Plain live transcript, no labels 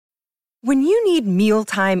When you need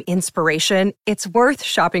mealtime inspiration, it's worth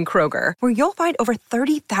shopping Kroger, where you'll find over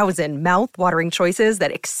 30,000 mouth-watering choices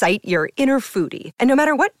that excite your inner foodie. And no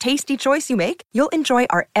matter what tasty choice you make, you'll enjoy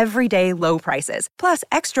our everyday low prices, plus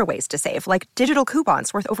extra ways to save, like digital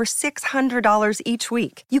coupons worth over $600 each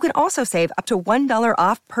week. You can also save up to $1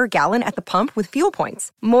 off per gallon at the pump with fuel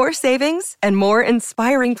points. More savings and more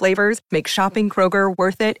inspiring flavors make shopping Kroger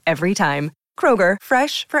worth it every time. Kroger,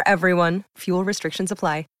 fresh for everyone. Fuel restrictions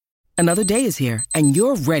apply. Another day is here, and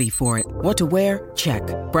you're ready for it. What to wear? Check.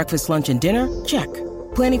 Breakfast, lunch, and dinner? Check.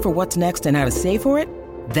 Planning for what's next and how to save for it?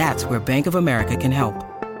 That's where Bank of America can help.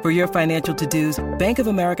 For your financial to-dos, Bank of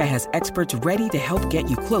America has experts ready to help get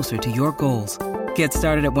you closer to your goals. Get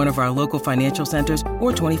started at one of our local financial centers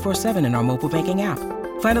or 24/7 in our mobile banking app.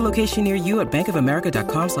 Find a location near you at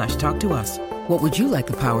bankofamerica.com/talktous. What would you like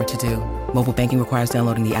the power to do? Mobile banking requires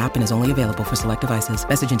downloading the app and is only available for select devices.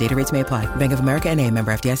 Message and data rates may apply. Bank of America N.A.,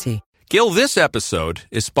 member FDIC. Gil, this episode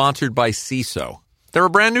is sponsored by CISO. They're a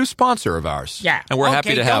brand new sponsor of ours. Yeah. And we're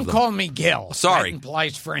happy to have them. Don't call me Gil. Sorry. That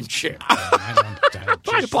implies friendship.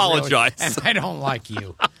 I apologize. Really, and I don't like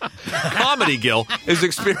you. Comedy Gilbert is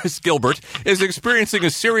experiencing a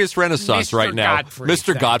serious renaissance Mr. right now. Godfrey,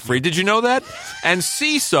 Mr. Godfrey. Did you know that? And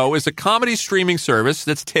CISO is a comedy streaming service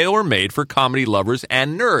that's tailor-made for comedy lovers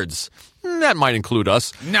and nerds. That might include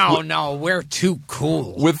us. No, we're too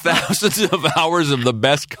cool. With thousands of hours of the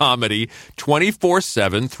best comedy,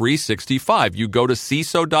 24/7, 365. You go to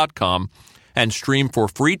CISO.com and stream for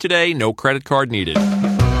free today. No credit card needed.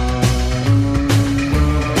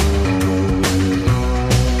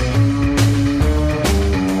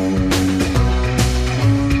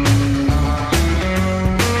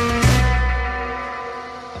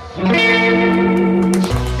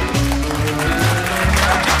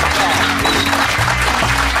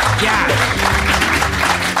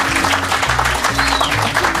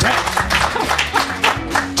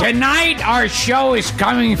 Tonight, our show is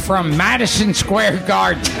coming from Madison Square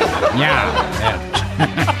Garden.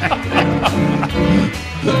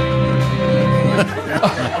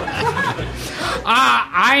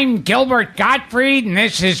 I'm Gilbert Gottfried, and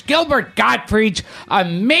this is Gilbert Gottfried's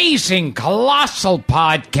amazing, colossal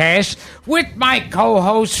podcast with my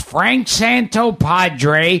co-host, Frank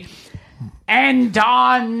Santopadre, and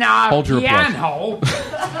on piano...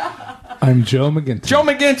 I'm Joe McGinty. Joe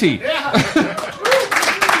McGinty!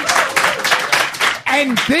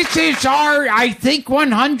 And this is our, I think,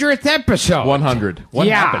 100th episode. 100. What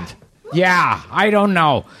happened? Yeah, I don't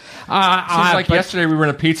know. Seems like yesterday we were in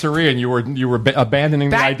a pizzeria and you were abandoning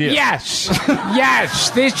the idea. Yes,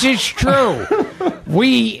 this is true.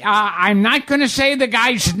 I'm not going to say the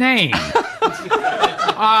guy's name,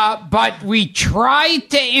 but we tried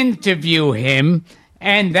to interview him.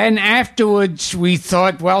 And then afterwards, we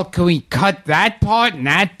thought, well, can we cut that part and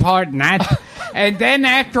that part and that? And then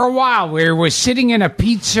after a while, we were sitting in a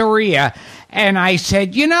pizzeria, and I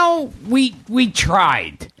said, we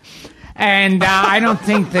tried. And I don't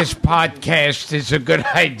think this podcast is a good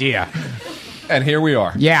idea. And here we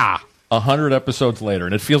are. Yeah. 100 episodes later,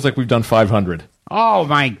 and it feels like we've done 500. Oh,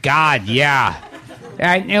 my God, yeah.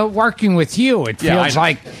 Working with you, it feels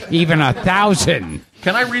like even 1,000.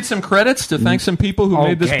 Can I read some credits to thank some people who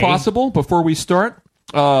made this possible before we start?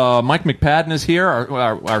 Mike McPadden is here,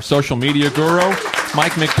 our social media guru.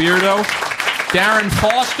 Mike McBeardo. Darren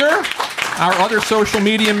Foster, our other social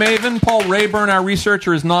media maven. Paul Rayburn, our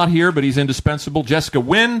researcher, is not here, but he's indispensable. Jessica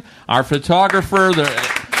Wynn, our photographer.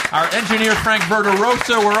 Our engineer, Frank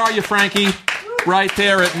Verderosa. Where are you, Frankie? Right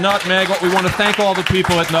there at Nutmeg. We want to thank all the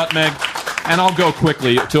people at Nutmeg. And I'll go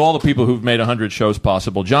quickly to all the people who've made 100 shows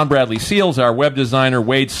possible. John Bradley Seals, our web designer,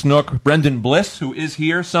 Wade Snook, Brendan Bliss, who is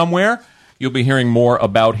here somewhere. You'll be hearing more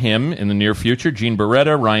about him in the near future. Gene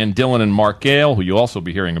Beretta, Ryan Dillon, and Mark Gale, who you'll also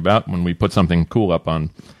be hearing about when we put something cool up on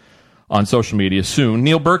social media soon.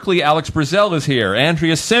 Neil Berkeley, Alex Brazell is here.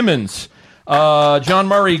 Andrea Simmons, John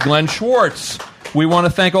Murray, Glenn Schwartz. We want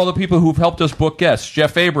to thank all the people who've helped us book guests.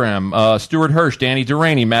 Jeff Abraham, Stuart Hirsch, Danny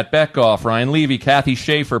Duraney, Matt Beckoff, Ryan Levy, Kathy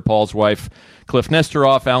Schaefer, Paul's wife, Cliff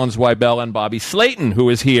Nesteroff, Alan Zweibel, and Bobby Slayton, who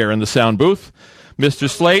is here in the sound booth. Mr.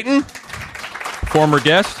 Slayton, former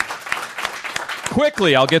guest.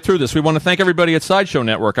 Quickly, I'll get through this. We want to thank everybody at Sideshow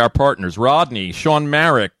Network, our partners, Rodney, Sean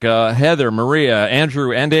Marek, Heather, Maria, Andrew,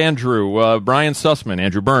 Brian Sussman,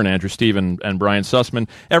 Andrew Byrne, Andrew Stephen, and Brian Sussman.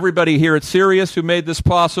 Everybody here at Sirius who made this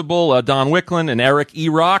possible, Don Wicklund and Eric E.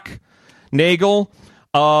 Rock, Nagel,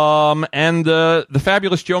 and the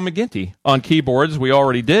fabulous Joe McGinty on keyboards. We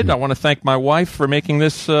already did. I want to thank my wife for making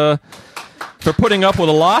this, for putting up with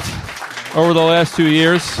a lot over the last 2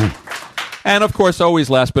 years. And, of course, always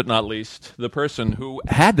last but not least, the person who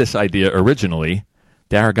had this idea originally,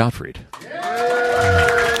 Dara Gottfried.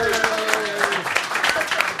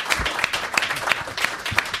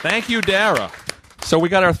 Thank you, Dara. So we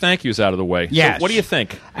got our thank yous out of the way. Yes. So what do you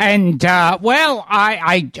think? And, well,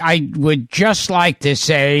 I would just like to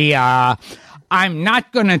say I'm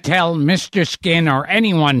not going to tell Mr. Skin or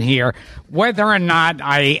anyone here whether or not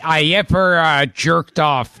I ever jerked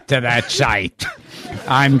off to that site.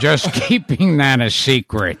 I'm just keeping that a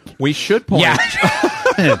secret. We should point Yeah.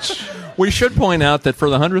 We should point out that for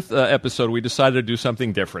the 100th episode, we decided to do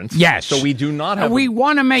something different. Yes. So we do not have... We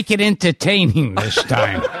want to make it entertaining this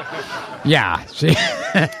time. Yeah. See?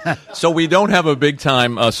 So we don't have a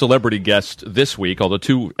big-time celebrity guest this week, although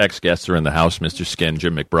two ex-guests are in the house. Mr. Skin,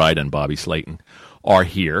 Jim McBride, and Bobby Slayton are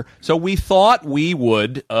here. So we thought we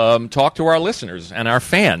would talk to our listeners and our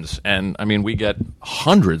fans. And, I mean, we get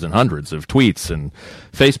hundreds and hundreds of tweets and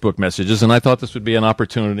Facebook messages, and I thought this would be an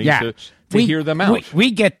opportunity to hear them out.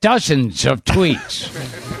 We get dozens of tweets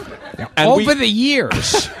over the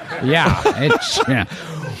years. Yeah.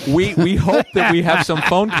 We hope that we have some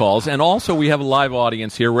phone calls, and also we have a live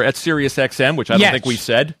audience here. We're at SiriusXM, which I don't think we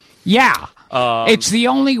said. Yeah. It's the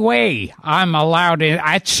only way I'm allowed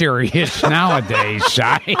at Sirius nowadays.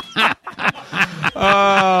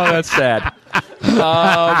 Oh, that's sad.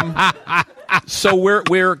 So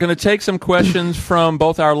we're going to take some questions from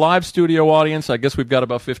both our live studio audience. I guess we've got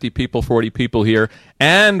about 50 people, 40 people here.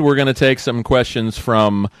 And we're going to take some questions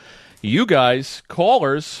from you guys,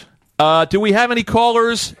 callers. Do we have any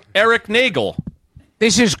callers? Eric Nagel.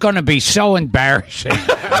 This is going to be so embarrassing.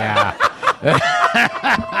 Yeah.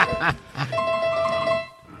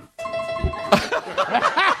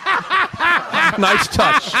 Nice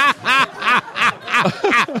touch.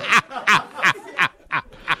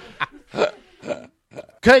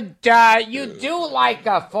 Could you do like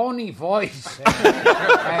a phony voice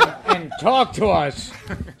and talk to us?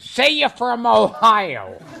 Say you're from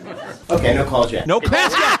Ohio. Okay, no calls yet. No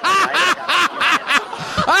calls yet.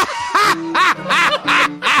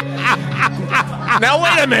 Now,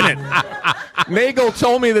 wait a minute. Nagel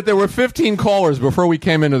told me that there were 15 callers before we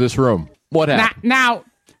came into this room. What happened? Now,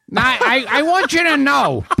 I want you to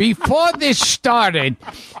know, before this started,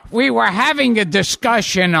 we were having a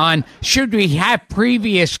discussion on should we have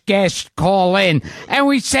previous guests call in, and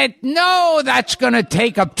we said, no, that's going to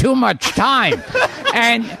take up too much time.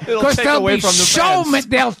 And because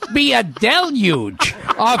there'll be a deluge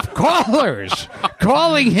of callers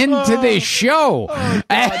calling into this show.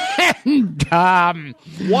 And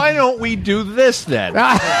why don't we do this then?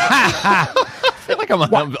 I feel like I'm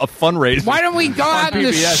on a fundraiser. Why don't we go out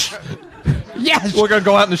in Yes. We're going to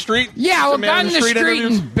go out in the street? Yeah, we'll go out in the street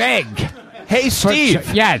and beg. Hey,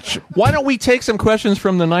 Steve. Yes. Why don't we take some questions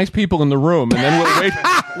from the nice people in the room, and then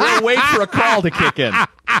we'll wait for a call to kick in.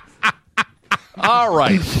 All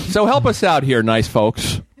right. So help us out here, nice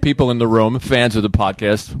folks. People in the room, fans of the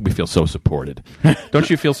podcast. We feel so supported. Don't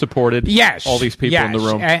you feel supported? Yes. All these people in the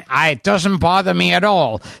room. It doesn't bother me at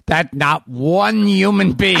all that not one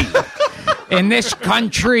human being in this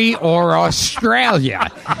country or Australia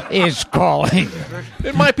is calling.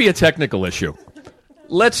 It might be a technical issue.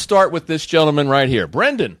 Let's start with this gentleman right here.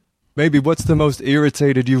 Brendan. Maybe what's the most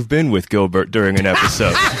irritated you've been with Gilbert during an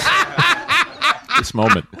episode? This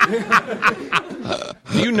moment.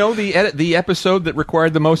 Do you know the episode that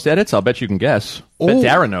required the most edits? I'll bet you can guess. Bet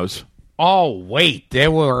Dara knows. Oh, wait.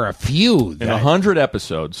 There were a few. In 100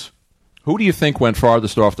 episodes, who do you think went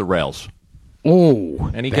farthest off the rails?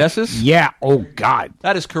 Oh. Any guesses? Yeah. Oh, God.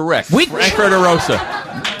 That is correct. Frankfurt Rosa.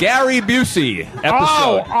 Gary Busey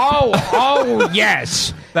episode. Oh,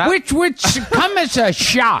 yes. Which would come as a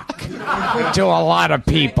shock to a lot of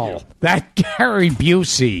people. That Gary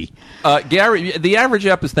Busey. Gary, the average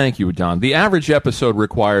episode. Thank you, Don. The average episode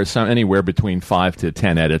requires anywhere between 5 to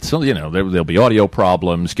 10 edits. So, there'll be audio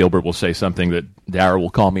problems. Gilbert will say something that Dara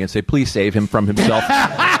will call me and say, "Please save him from himself,"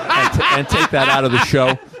 and take that out of the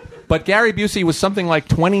show. But Gary Busey was something like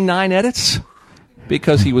 29 edits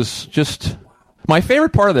because he was just. My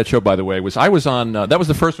favorite part of that show, by the way, was I was on. That was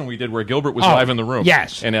the first one we did where Gilbert was live in the room.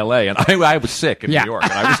 Yes. In L.A. And I was sick in New York,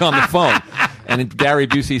 and I was on the phone. And Gary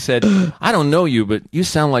Busey said, "I don't know you, but you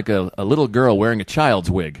sound like a little girl wearing a child's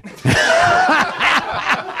wig."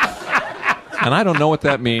 And I don't know what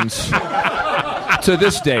that means to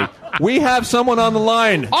this day. We have someone on the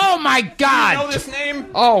line. Oh, my God. Do you know this name?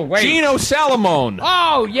 Oh, wait. Gino Salamone.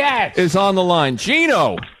 Oh, yes. Is on the line.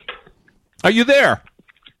 Gino, are you there?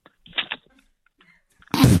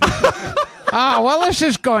 Oh, well, this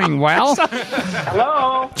is going well.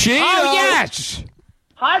 Hello. Gino. Oh, yes.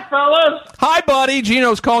 Hi, fellas. Hi, buddy.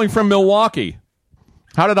 Gino's calling from Milwaukee.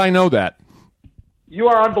 How did I know that? You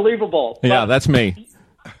are unbelievable. Yeah, that's me.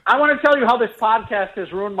 I want to tell you how this podcast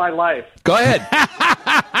has ruined my life. Go ahead.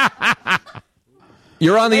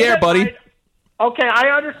 You're on the air, buddy. Okay, I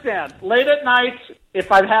understand. Late at night,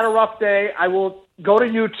 if I've had a rough day, I will go to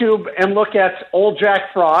YouTube and look at old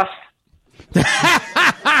Jack Frost.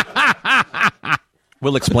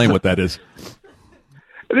 We'll explain what that is.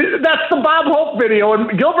 That's the Bob Hope video,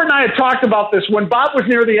 and Gilbert and I had talked about this. When Bob was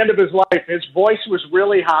near the end of his life, his voice was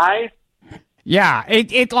really high. Yeah,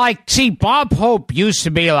 it like, see, Bob Hope used to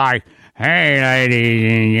be like, hey,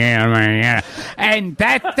 ladies and gentlemen, and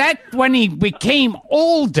that when he became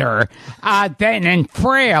older, then and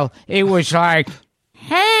frail, it was like,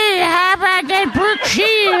 hey, how about that Brooke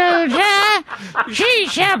Shields?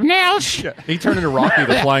 She's something else. Yeah, he turned into Rocky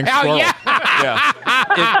the Flying Squirrel. Yeah.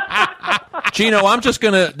 Gino, I'm just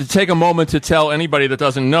going to take a moment to tell anybody that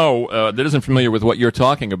doesn't know, that isn't familiar with what you're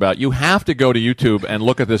talking about, you have to go to YouTube and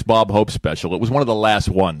look at this Bob Hope special. It was one of the last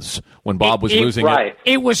ones when Bob was losing it.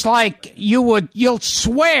 It was like you'll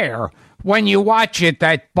swear when you watch it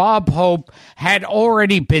that Bob Hope had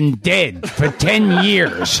already been dead for 10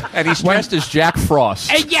 years. And he's dressed as Jack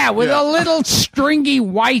Frost. And with a little stringy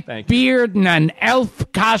white beard and an elf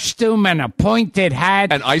costume and a pointed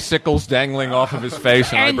hat. And icicles dangling off of his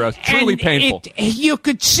face and eyebrows. Truly painful. You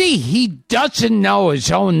could see he doesn't know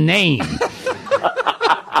his own name.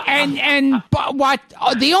 But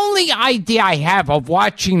the only idea I have of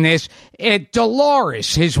watching this,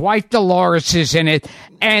 Dolores, his wife Dolores, is in it,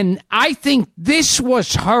 and I think this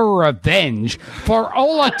was her revenge for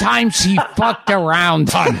all the times he fucked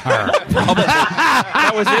around on her.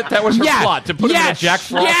 That was it. That was her plot, to put him in a Jack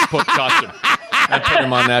Frost costume and put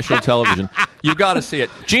him on national television. You got to see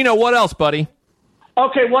it, Gino. What else, buddy?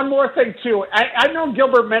 Okay, one more thing too. I've known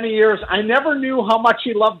Gilbert many years. I never knew how much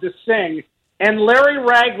he loved to sing. And Larry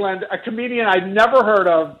Ragland, a comedian I'd never heard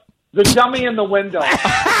of, the dummy in the window.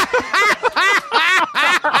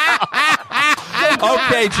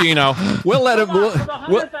 Okay, Gino. We'll let him. The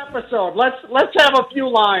 100th episode. Let's have a few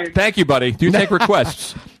lines. Thank you, buddy. Do you take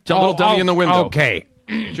requests? Tell little dummy in the window. Okay.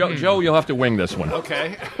 Joe, you'll have to wing this one.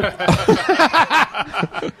 Okay.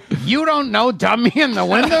 You don't know dummy in the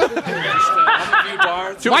window?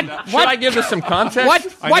 Should I give us some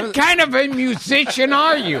context? What kind of a musician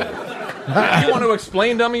are you? You want to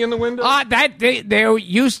explain dummy in the window? There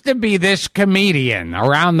used to be this comedian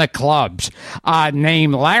around the clubs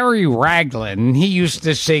named Larry Ragland, and he used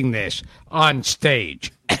to sing this on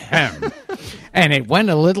stage. And it went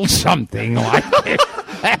a little something like this.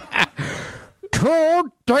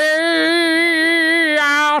 Today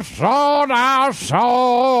I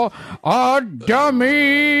saw a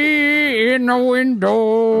dummy in the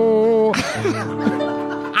window.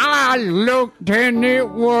 I looked and it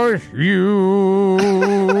was you,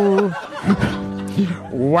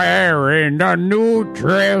 wearing a new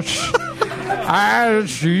dress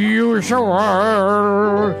as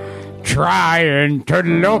usual, trying to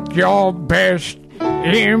look your best.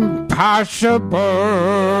 Impossible,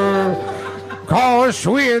 'cause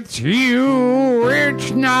with you it's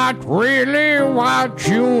not really what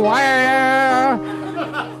you wear.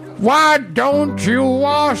 Why don't you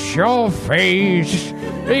wash your face?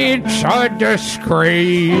 It's a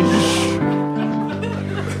disgrace.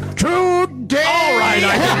 Today. All right,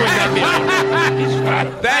 I think we got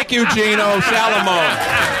the. Thank you, Gino Salamone.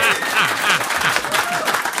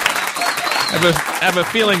 I have a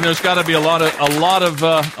feeling there's got to be a lot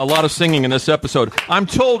of singing in this episode. I'm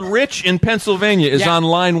told Rich in Pennsylvania is on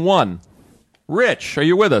line 1. Rich, are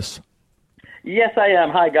you with us? Yes, I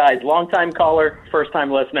am. Hi, guys. Long-time caller,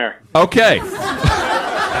 first-time listener. Okay.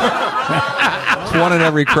 It's one in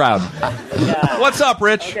every crowd. Yeah. What's up,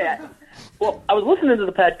 Rich? Okay. Well, I was listening to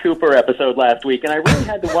the Pat Cooper episode last week, and I really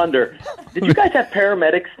had to wonder, did you guys have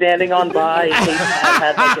paramedics standing on by in case you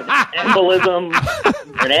had like an embolism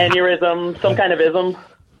or an aneurysm, some kind of ism?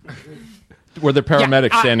 Were the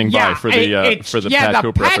paramedics standing by for the Pat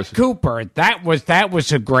Cooper episode? Pat Cooper, that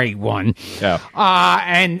was a great one. Yeah.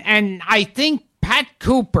 And I think Pat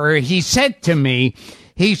Cooper, he said to me,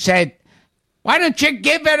 why don't you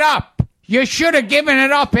give it up? You should have given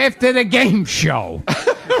it up after the game show.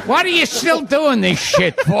 What are you still doing this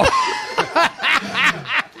shit for?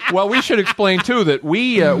 Well, we should explain, too, that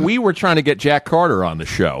we were trying to get Jack Carter on the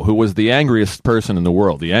show, who was the angriest person in the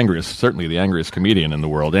world, certainly the angriest comedian in the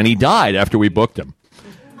world, and he died after we booked him.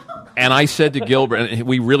 And I said to Gilbert, and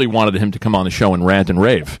we really wanted him to come on the show and rant and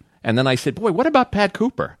rave. And then I said, boy, what about Pat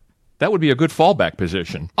Cooper? That would be a good fallback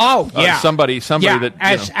position. Oh, yeah. Somebody that...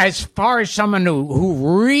 As far as someone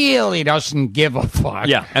who really doesn't give a fuck.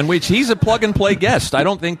 Yeah, and he's a plug-and-play guest. I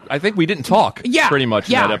think we didn't talk pretty much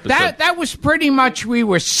in that episode. That was pretty much, we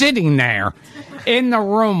were sitting there in the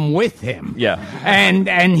room with him. Yeah.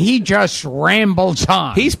 And he just rambles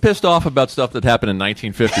on. He's pissed off about stuff that happened in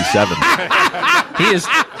 1957.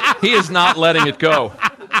 He is not letting it go.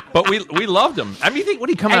 But we loved him. I mean, would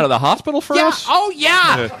he come out of the hospital for us? Oh,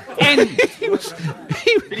 yeah. And Did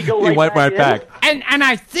he go right went right back. And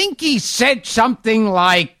I think he said something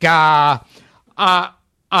like, he was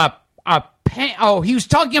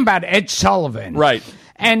talking about Ed Sullivan. Right.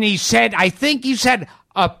 And he said,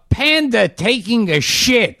 a panda taking a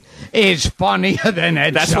shit is funnier than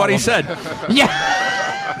Ed That's Sullivan. what he said. Yeah.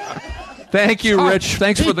 Thank you, Rich.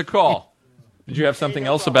 Thanks for the call. Did you have something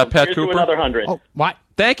else about Pat Here's Cooper? to another 100. Oh, what?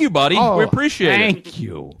 Thank you, buddy. We appreciate it. Thank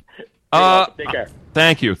you. Take care.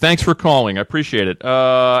 Thank you. Thanks for calling. I appreciate it.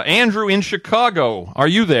 Andrew in Chicago, are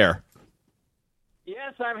you there?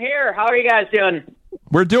 Yes, I'm here. How are you guys doing?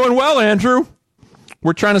 We're doing well, Andrew.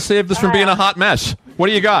 We're trying to save this from being a hot mess. What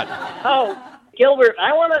do you got? Oh, Gilbert,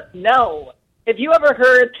 I want to know, have you ever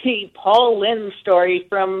heard the Paul Lynde story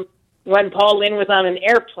from when Paul Lynde was on an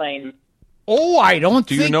airplane? Oh, I don't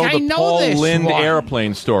Do think you know I the know Paul this Lynde one.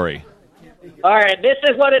 airplane story? All right, this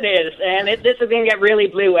is what it is, and this is going to get really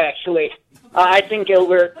blue, actually. I think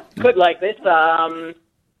Gilbert could like this.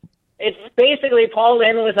 It's basically Paul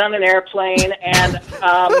Lynde was on an airplane, and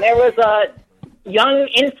there was a young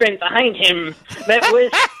infant behind him that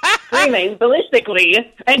was screaming ballistically,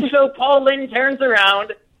 and so Paul Lynde turns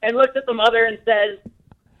around and looks at the mother and says,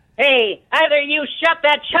 "Hey, either you shut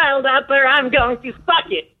that child up or I'm going to fuck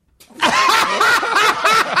it."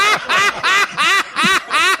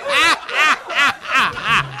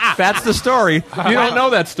 That's the story. You don't know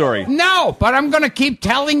that story. No, but I'm going to keep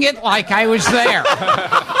telling it like I was there.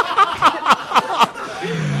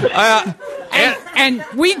 And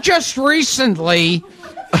we just recently...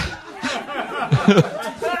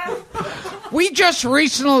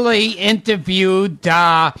 interviewed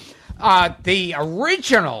the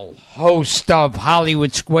original host of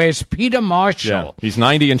Hollywood Squares, Peter Marshall. Yeah, he's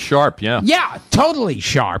 90 and sharp, yeah. Yeah, totally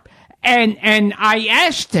sharp. And I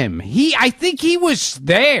asked him, I think he was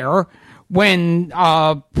there when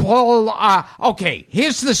Paul... okay,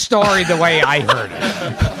 here's the story the way I heard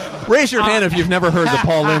it. Raise your hand if you've never heard the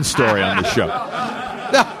Paul Lynde story on the show.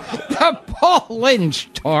 The Paul Lynde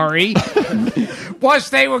story was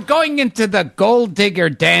they were going into the Gold Digger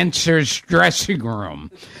Dancers dressing room.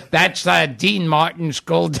 That's Dean Martin's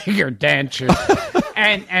Gold Digger Dancers.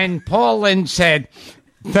 and Paul Lynde said,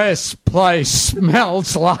 "This place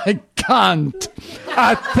smells like cunt,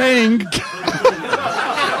 I think."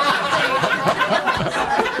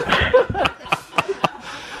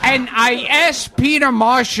 And I asked Peter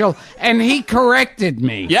Marshall, and he corrected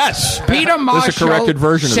me. Yes. Peter Marshall There's a corrected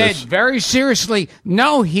version said of this. very seriously,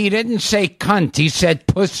 no, he didn't say cunt, he said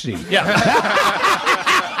pussy. Yeah.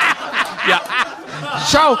 Yeah.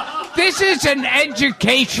 So this is an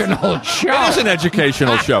educational show. It is an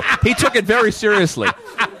educational show. He took it very seriously.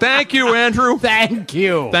 Thank you, Andrew. Thank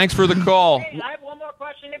you. Thanks for the call. Hey, I have one more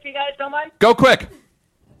question, if you guys don't mind. Go quick.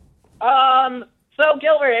 So,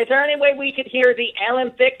 Gilbert, is there any way we could hear the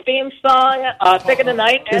Alan Thicke theme song, Thick of the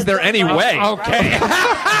Night? Is there any way? Okay.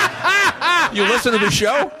 You listen to the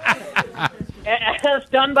show? As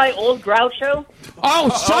done by Old Groucho? Oh,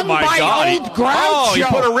 sung my by God. Old Groucho. Oh, you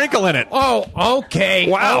put a wrinkle in it. Oh, okay.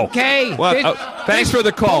 Wow. Okay. Well, thanks for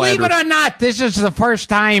the call, Believe Andrew. it or not, this is the first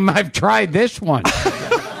time I've tried this one.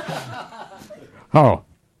 Oh.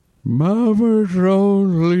 Mama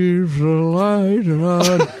don't leave the light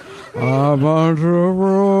on. I'm on the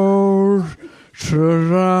road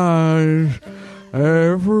tonight.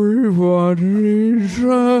 Everyone needs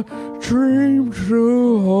a dream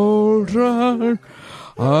to hold on.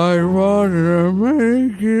 I want to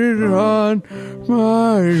make it on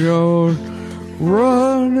my own.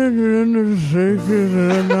 Running in the thick of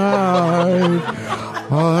the night.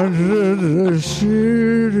 Under the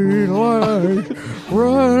city light.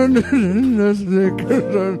 Running in the thick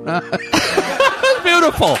of the night.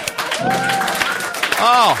 Beautiful.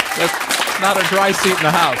 Oh, that's not a dry seat in the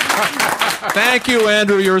house. Thank you,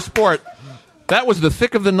 Andrew. You're a sport. That was the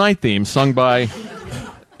Thick of the Night theme sung by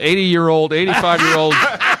 80-year-old, 85-year-old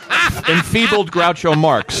enfeebled Groucho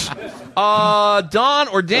Marx. Don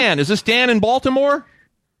or Dan? Is this Dan in Baltimore?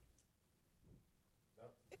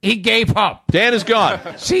 He gave up. Dan is gone.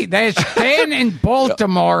 See, there's Dan in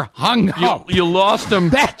Baltimore hung up. You lost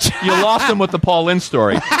him. You lost him with the Paul Lynde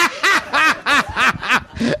story.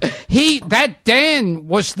 That Dan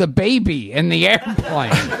was the baby in the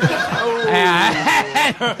airplane.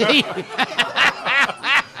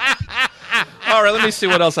 All right, let me see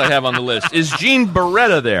what else I have on the list. Is Gene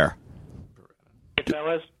Beretta there?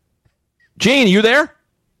 Fellas? Gene, you there?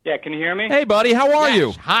 Yeah, can you hear me? Hey, buddy, how are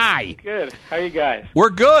you? Hi. Good. How are you guys? We're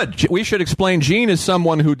good. We should explain. Gene is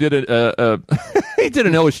someone who did he did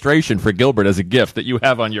an illustration for Gilbert as a gift that you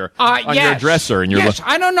have on your your dresser. And your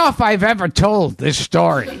I don't know if I've ever told this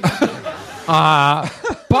story. But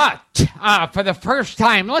for the first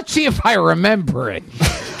time, let's see if I remember it.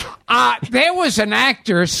 There was an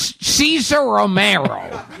actor, Cesar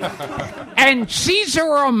Romero. And Cesar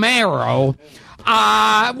Romero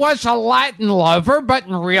was a Latin lover, but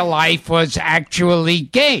in real life was actually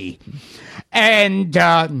gay. And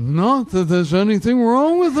not that there's anything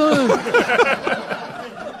wrong with it.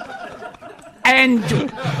 And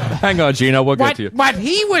hang on, Gino, we'll get to you. What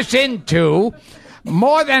he was into,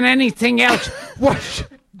 more than anything else, was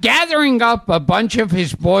gathering up a bunch of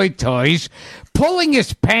his boy toys, pulling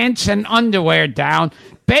his pants and underwear down,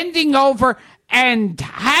 bending over, and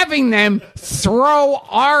having them throw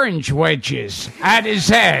orange wedges at his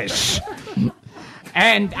ass.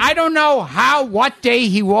 And I don't know what day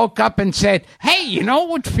he woke up and said, hey, you know what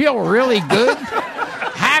would feel really good?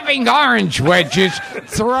 Having orange wedges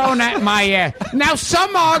thrown at my ass. Now,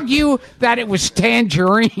 some argue that it was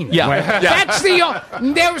tangerine. Yeah.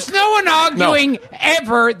 There was no one arguing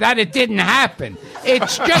ever that it didn't happen.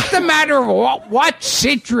 It's just a matter of what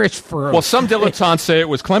citrus fruit. Well, some dilettantes say it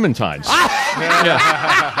was clementines.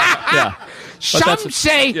 Yeah. Some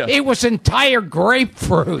say it was entire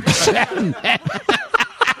grapefruits.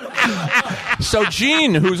 So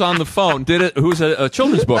Gene, who's on the phone, who's a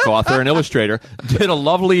children's book author and illustrator, did a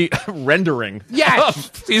lovely rendering of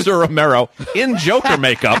Cesar Romero in Joker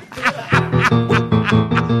makeup.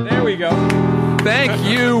 There we go. Thank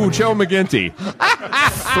you, Joe McGinty,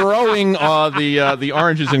 throwing the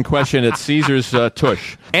oranges in question at Caesar's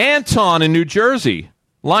tush. Anton in New Jersey,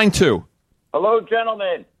 line 2. Hello,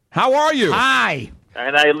 gentlemen. How are you? Hi.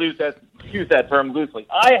 And I use that term loosely.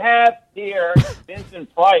 I have here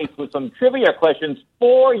Vincent Price with some trivia questions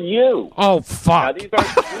for you. Oh, fuck. Now, these are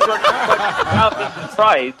not questions about Vincent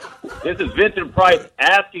Price. This is Vincent Price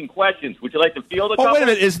asking questions. Would you like to field a couple? Oh, wait a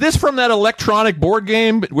minute. Is this from that electronic board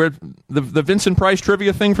game where the Vincent Price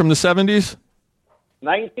trivia thing from the 70s?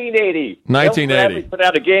 1980. 1980. We put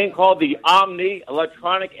out a game called the Omni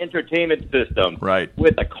Electronic Entertainment System. Right.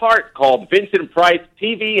 With a cart called Vincent Price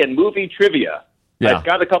TV and Movie Trivia. Yeah. I've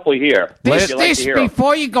got a couple here.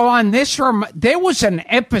 Before you go on, there was an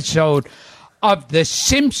episode of The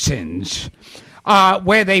Simpsons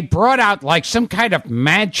where they brought out like some kind of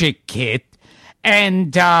magic kit,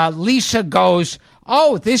 and Lisa goes,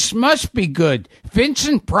 oh, this must be good.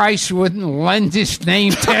 Vincent Price wouldn't lend his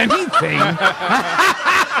name to anything.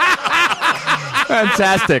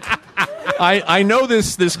 Fantastic. I know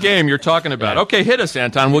this game you're talking about. Okay, hit us,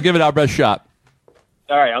 Anton. We'll give it our best shot.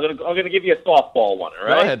 All right, I'm gonna give you a softball one. All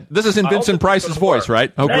right. Go ahead. This is in Vincent Price's voice,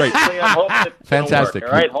 right? Oh, great. I'm hoping it's Fantastic. All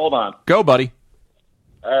right, hold on. Go, buddy.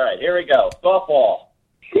 All right, here we go. Softball.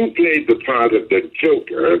 Who played the part of the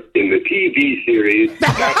Joker in the TV series?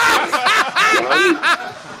 1,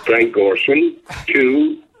 Frank Orson.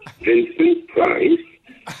 2, Vincent Price.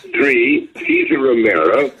 3, Cesar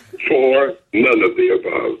Romero. 4, none of the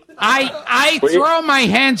above. I throw my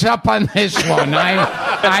hands up on this one.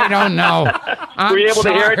 I don't know. Were you able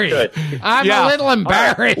to hear it? Good. I'm a little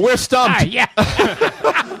embarrassed. Right. We're stumped. Yeah.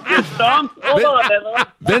 You're stumped? Hold on.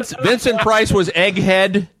 Vincent Price was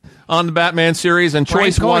Egghead on the Batman series, and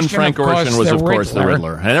choice one, Frank Ocean, was, of course, the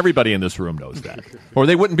Riddler. And everybody in this room knows that. Or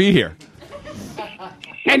they wouldn't be here.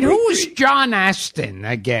 And who was John Astin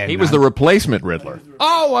again? He was the replacement Riddler.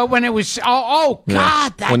 Oh, when it was... God,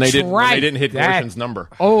 that's when they right. When they didn't hit Ocean's number.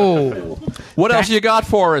 Oh. What else you got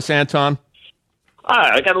for us, Anton?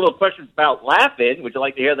 I got a little question about Laugh-In. Would you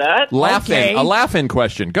like to hear that? Laugh-In. Okay. A Laugh-In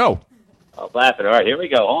question. Go. Laugh-In. All right, here we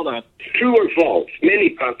go. Hold on. True or false?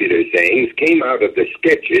 Many popular sayings came out of the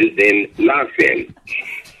sketches in Laugh-In.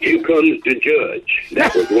 Here comes the judge.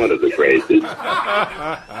 That was one of the phrases.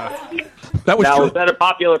 That was now, true. is that a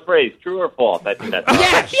popular phrase? True or false? I think that's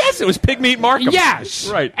yes, it was Pigmeat Markham. Yes.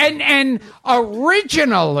 Right. And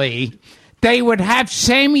originally, they would have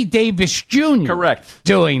Sammy Davis Jr. Correct.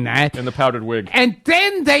 doing that. In the powdered wig. And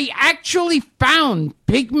then they actually found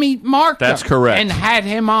Pigmeat Markham. That's correct. And had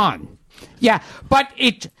him on. Yeah, but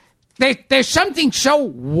there's something so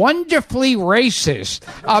wonderfully racist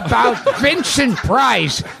about Vincent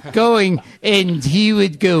Price going, and he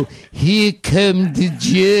would go, here come the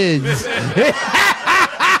judge.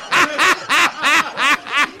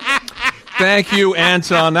 Thank you,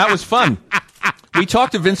 Anton. That was fun. We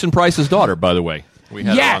talked to Vincent Price's daughter, by the way. We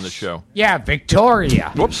had her on the show. Yeah,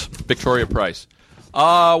 Victoria. Whoops, Victoria Price.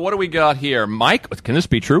 What do we got here? Mike, can this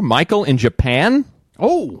be true? Michael in Japan?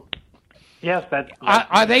 Oh. Yes, that's...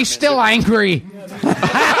 Are they still angry?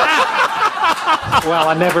 Well,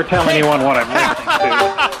 I never tell anyone what I'm listening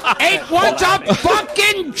to. It was a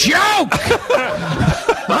fucking joke!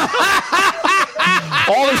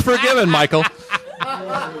 All is forgiven, Michael.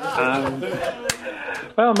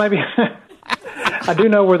 Well, maybe... I do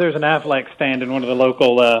know where there's an Affleck stand in one of the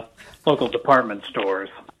local department stores.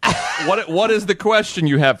 What is the question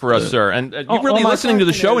you have for us, sir? And you really listening to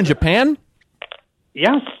the show in Japan?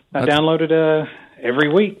 Yes, I download it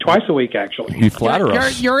every week, twice a week, actually. You flatter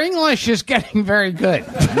us. Your English is getting very good.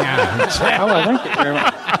 Thank you very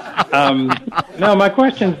much. No, my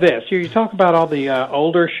question's this. You talk about all the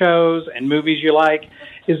older shows and movies you like.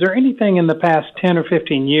 Is there anything in the past 10 or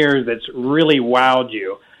 15 years that's really wowed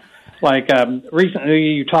you? Like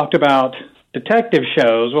recently you talked about detective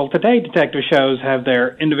shows. Well, today detective shows have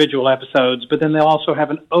their individual episodes, but then they'll also have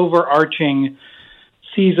an overarching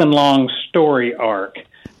season-long story arc.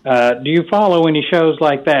 Do you follow any shows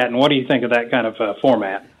like that, and what do you think of that kind of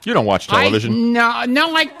format? You don't watch television. No,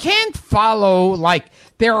 I can't follow. Like,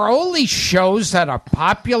 there are only shows that are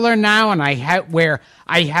popular now, and where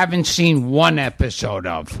I haven't seen one episode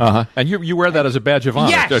of. And you wear that as a badge of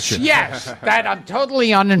honor, don't you? Yes, that I'm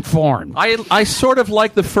totally uninformed. I sort of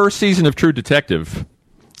like the first season of True Detective.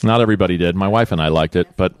 Not everybody did. My wife and I liked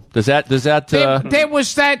it, but does that? There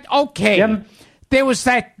was that. Okay, there was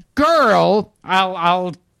that girl.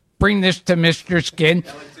 I'll bring this to Mr. Skin.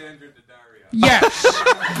 Yes.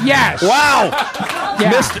 Wow.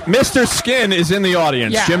 Yeah. Mr. Skin is in the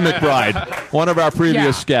audience. Yeah. Jim McBride, one of our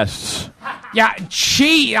previous guests. Yeah,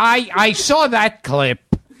 I saw that clip.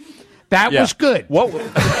 That was good. What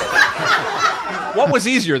was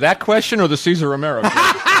easier, that question or the Cesar Romero?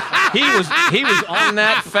 He was on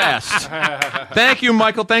that fast. Thank you,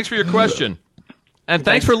 Michael. Thanks for your question. And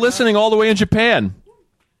thanks for listening all the way in Japan.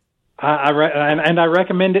 I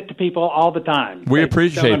recommend it to people all the time. We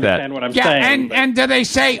appreciate that. Don't understand what I'm saying. And do they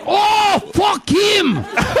say, "Oh, fuck him"?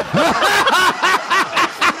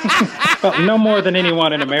 Well, no more than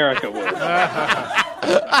anyone in America would.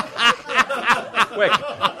 Quick.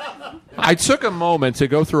 I took a moment to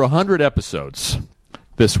go through 100 episodes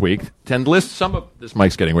this week and list some of this.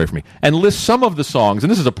 Mike's getting away from me. And list some of the songs, and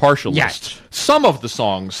this is a partial list. Some of the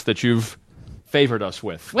songs that you've favored us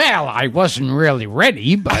with. Well, I wasn't really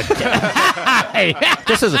ready, but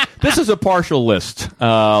this is a partial list.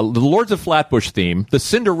 The Lords of Flatbush theme, the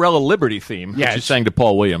Cinderella Liberty theme, which you sang to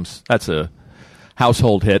Paul Williams. That's a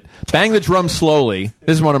household hit. Bang the Drum Slowly.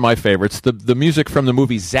 This is one of my favorites. The music from the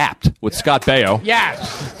movie Zapped with Scott Baio. Yes,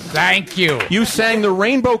 thank you. You sang the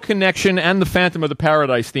Rainbow Connection and the Phantom of the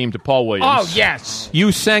Paradise theme to Paul Williams. Oh, yes.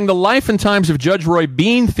 You sang the Life and Times of Judge Roy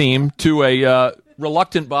Bean theme to a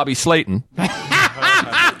reluctant Bobby Slayton.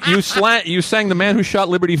 You sang The Man Who Shot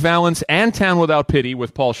Liberty Valance and Town Without Pity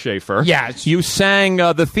with Paul Schaefer. Yes. You sang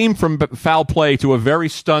the theme from Foul Play to a very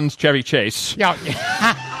stunned Chevy Chase. Yeah.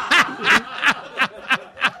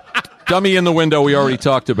 Dummy in the Window we already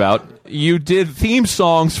talked about. You did theme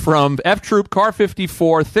songs from F Troop, Car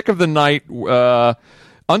 54, Thick of the Night,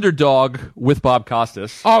 Underdog with Bob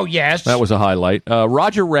Costas. Oh, yes. That was a highlight.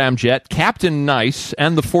 Roger Ramjet, Captain Nice,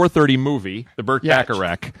 and the 4:30 movie, the Burt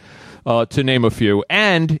Bacharach, to name a few.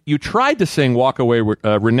 And you tried to sing Walk Away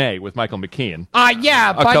Renee with Michael McKean.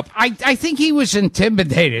 But I think he was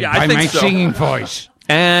intimidated by my singing voice.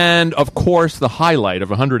 And, of course, the highlight of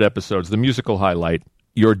 100 episodes, the musical highlight,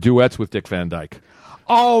 your duets with Dick Van Dyke.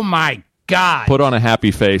 Oh, my God. Put on a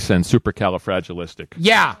Happy Face and Supercalifragilistic.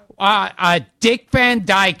 Yeah. Dick Van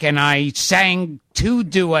Dyke and I sang 2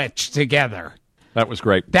 duets together. That was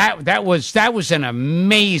great. That was an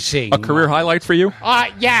amazing... A career highlight for you?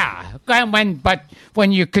 Yeah. But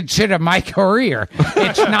when you consider my career,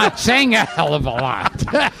 it's not saying a hell of a lot.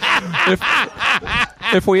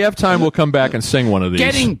 If we have time, we'll come back and sing one of these.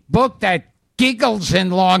 Getting booked at Giggles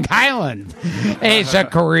in Long Island is a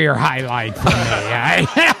career highlight for me.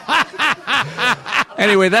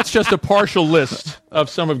 Anyway, that's just a partial list of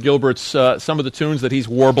some of Gilbert's, some of the tunes that he's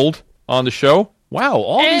warbled on the show. Wow,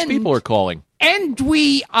 all these people are calling. And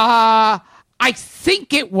we, I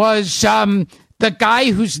think it was the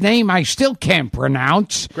guy whose name I still can't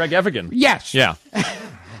pronounce. Greg Evigan. Yes. Yeah.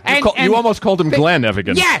 You almost called him Glenn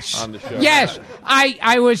Evigan. Yes. On the show. Yes.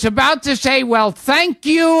 I was about to say, well, thank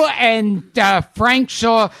you. And Frank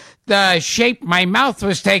saw the shape my mouth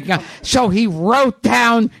was taking on. So he wrote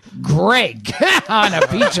down Greg on a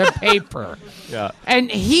piece of paper. Yeah.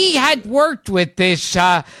 And he had worked with this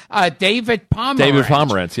David Pomerantz. David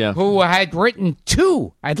Pomerantz, yeah. Who had written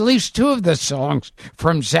at least two of the songs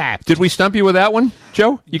from Zapped. Did we stump you with that one,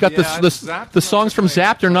 Joe? You got the songs from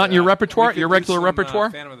Zapped are not in your repertoire, your regular repertoire?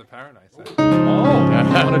 Phantom of the Paradise. You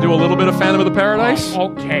want to do a little bit of Phantom of the Paradise?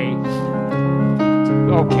 Okay.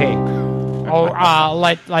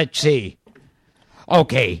 Let's see.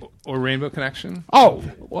 Okay. Or Rainbow Connection? Oh.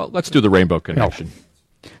 Well, let's do the Rainbow Connection.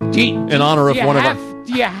 In honor of one of our...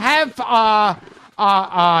 Do you have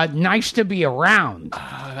Nice to Be Around?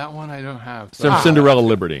 That one I don't have. Cinderella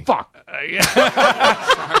Liberty. Fuck. Sorry.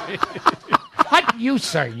 What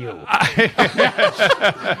use are you?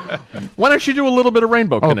 Why don't you do a little bit of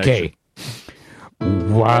Rainbow Connection? Okay.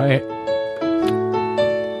 Why?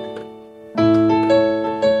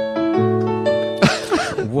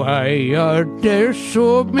 Why are there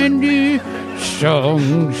so many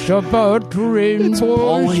songs about rainbows?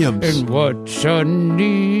 Paul Williams. And what's on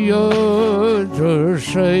the other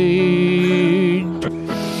side?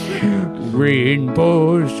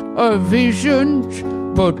 Rainbows are visions,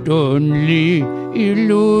 but only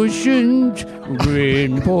illusions.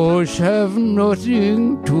 Rainbows have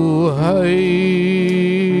nothing to hide.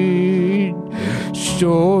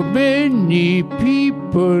 So many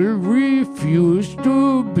people refuse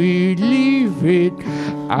to believe it.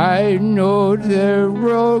 I know they're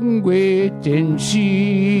wrong, wait and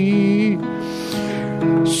see.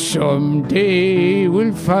 Someday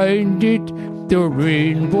we'll find it, the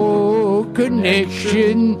Rainbow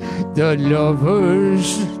Connection, the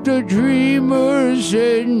lovers, the dreamers,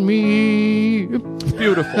 and me.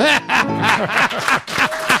 Beautiful.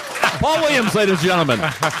 Paul Williams, ladies and gentlemen.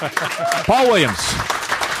 Paul Williams.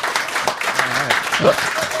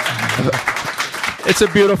 It's a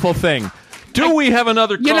beautiful thing. Do we have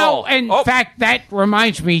another call? You know, in fact, that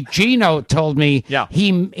reminds me, Gino told me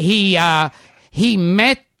he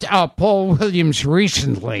met Paul Williams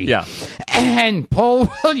recently. Yeah. And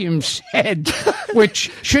Paul Williams said, which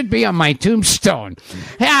should be on my tombstone,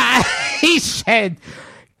 he said,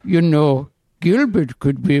 you know, Gilbert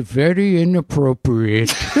could be very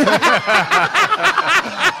inappropriate.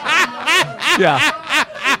 Yeah.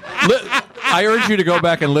 I urge you to go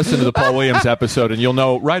back and listen to the Paul Williams episode, and you'll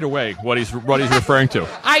know right away what he's referring to.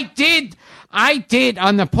 I did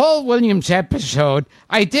on the Paul Williams episode.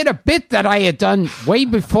 I did a bit that I had done way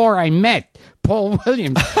before I met Paul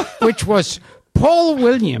Williams, which was Paul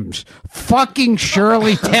Williams fucking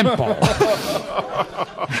Shirley Temple.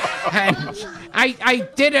 And I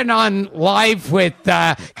did it on live with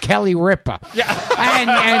Kelly Ripa. Yeah, and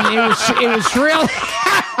it was real.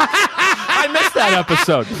 I missed that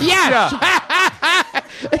episode. Yes.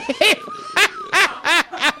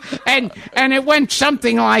 Yeah. and it went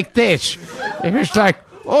something like this. It was like,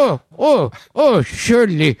 oh,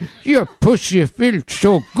 Shirley, your pussy feels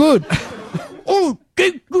so good. Oh,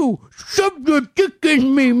 thank you. Shove your dick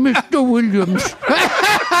in me, Mr. Williams.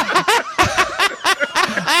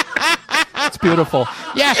 It's beautiful.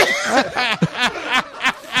 Yeah.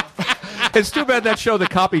 It's too bad that show, The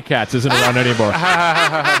Copycats, isn't around anymore.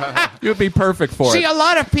 You'd be perfect for it. See, a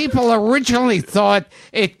lot of people originally thought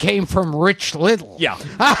it came from Rich Little. Yeah.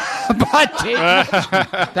 But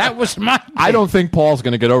that was my thing. I don't think Paul's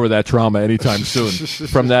going to get over that trauma anytime soon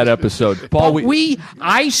from that episode. Paul,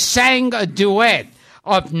 I sang a duet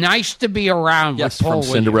of Nice to Be Around with Paul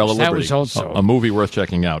Williams. Cinderella Liberty. That was also a movie worth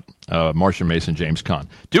checking out. Marcia Mason, James Caan.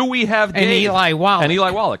 Do we have Dave? And Eli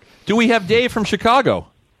Wallach. Do we have Dave from Chicago?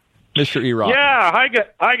 Mr. E-Rock. Yeah, hi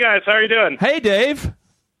guys, how are you doing? Hey, Dave.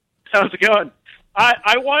 How's it going?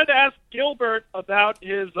 I wanted to ask Gilbert about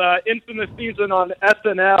his infamous season on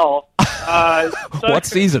SNL. What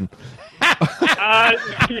season?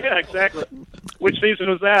 Yeah, exactly. Which season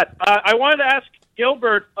was that? I wanted to ask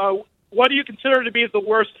Gilbert, what do you consider to be the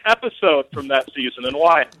worst episode from that season, and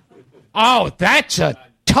why? Oh, that's a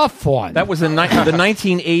tough one. That was the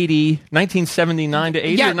 1979 to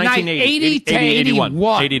 80 yeah, or 1980? 80 to 81.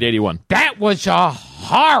 80 to 81. That was a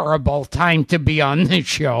horrible time to be on the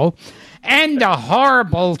show and a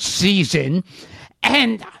horrible season.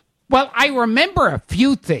 And, well, I remember a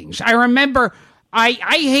few things. I remember I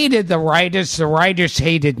hated the writers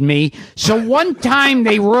hated me. So one time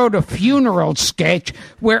they wrote a funeral sketch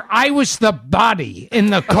where I was the body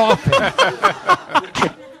in the coffin.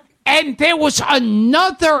 And there was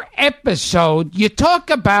another episode. You talk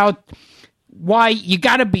about why you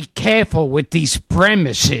got to be careful with these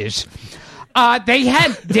premises. They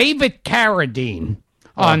had David Carradine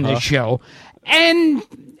on the show, and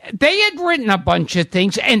they had written a bunch of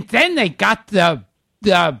things, and then they got the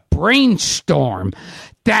brainstorm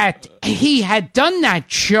that he had done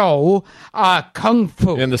that show, Kung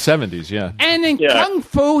Fu. In the 70s, yeah. And in Kung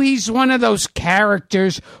Fu, he's one of those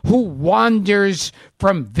characters who wanders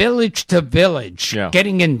from village to village,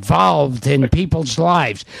 getting involved in people's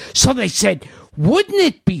lives. So they said, wouldn't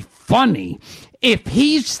it be funny if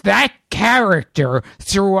he's that character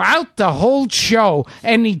throughout the whole show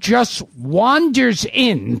and he just wanders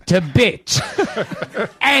into bits?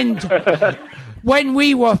 And when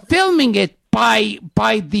we were filming it, by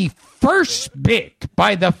the first bit,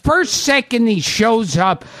 by the first second he shows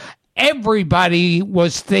up, everybody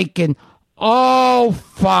was thinking, oh,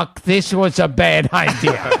 fuck, this was a bad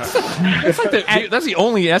idea. It's like that's the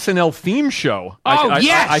only SNL theme show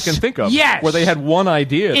I can think of. Yes. Where they had one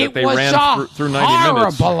idea that they ran through 90 minutes. It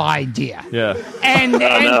was a horrible idea. Yeah. And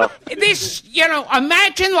this,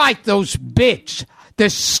 imagine like those bits, the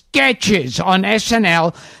sketches on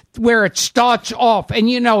SNL where it starts off and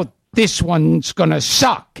this one's going to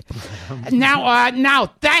suck. Now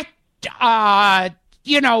that,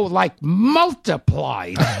 like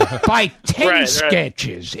multiplied by 10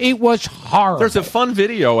 sketches. It was horrible. There's a fun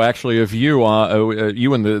video, actually, of you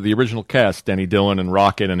you and the original cast, Denny Dillon and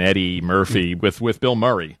Rocket and Eddie Murphy, with Bill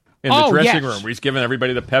Murray in the dressing room where he's giving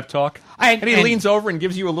everybody the pep talk. And he leans over and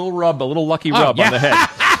gives you a little lucky rub on the head.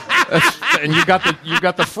 And you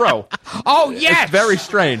got the fro. Oh, yes. It's very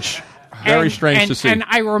strange. Very strange to see. And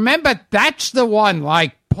I remember that's the one,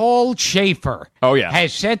 like Paul Schaefer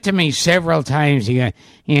has said to me several times, he goes,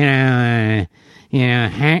 Harry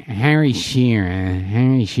Shearer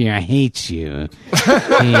hates you.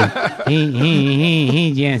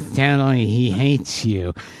 he just totally, he hates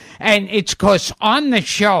you. And it's because on the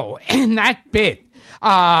show, in that bit,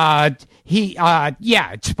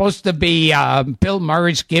 it's supposed to be Bill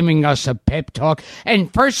Murray's giving us a pep talk.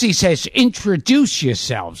 And first he says, introduce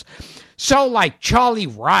yourselves. So, like, Charlie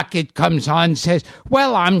Rocket comes on and says,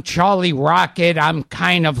 well, I'm Charlie Rocket. I'm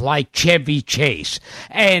kind of like Chevy Chase.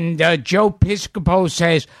 And Joe Piscopo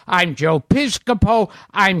says, I'm Joe Piscopo.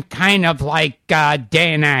 I'm kind of like Dan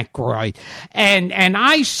Aykroyd. And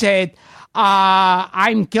I said,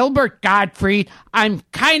 I'm Gilbert Gottfried. I'm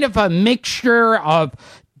kind of a mixture of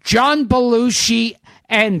John Belushi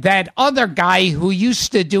and that other guy who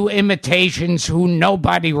used to do imitations who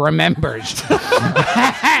nobody remembers.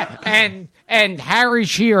 and Harry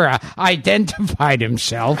Shearer identified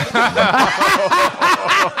himself.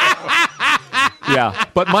 Yeah,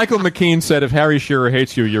 but Michael McKean said if Harry Shearer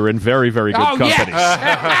hates you, you're in very, very good company.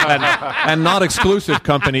 Yes. and not exclusive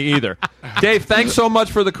company either. Dave, thanks so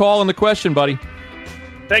much for the call and the question, buddy.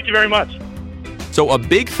 Thank you very much. So a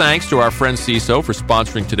big thanks to our friend CISO for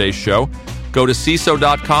sponsoring today's show. Go to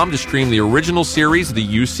CISO.com to stream the original series, The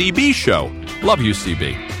UCB Show. Love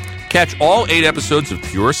UCB. Catch all 8 episodes of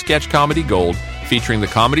pure sketch comedy gold, featuring the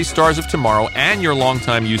comedy stars of tomorrow and your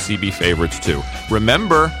longtime UCB favorites, too.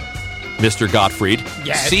 Remember, Mr. Gottfried,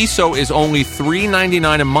 CISO is only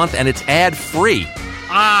 $3.99 a month, and it's ad-free.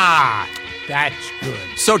 Ah, that's good.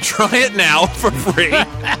 So try it now for free.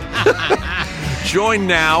 Join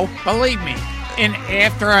now. Believe me,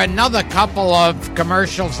 after another couple of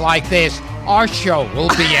commercials like this, our show will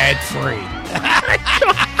be ad-free.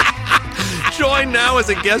 Join now as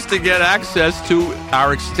a guest to get access to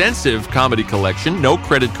our extensive comedy collection. No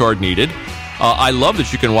credit card needed. I love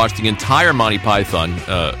that you can watch the entire Monty Python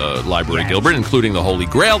library, Gilbert, including The Holy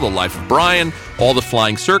Grail, The Life of Brian, all the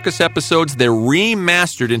Flying Circus episodes. They're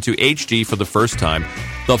remastered into HD for the first time.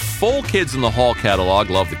 The full Kids in the Hall catalog.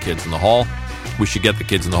 Love the Kids in the Hall. We should get the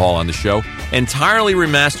Kids in the Hall on the show. Entirely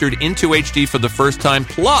remastered into HD for the first time.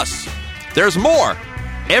 Plus, there's more.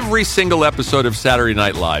 Every single episode of Saturday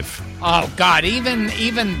Night Live. Oh, God, even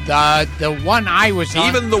the one I was on.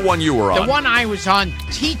 Even the one you were on. The one I was on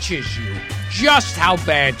teaches you just how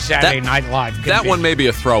bad Saturday Night Live can be. That one may be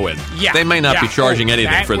a throw-in. Yeah. They may not be charging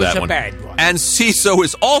anything for that one. That was a bad one. And CISO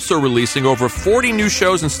is also releasing over 40 new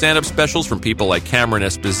shows and stand-up specials from people like Cameron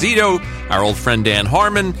Esposito, our old friend Dan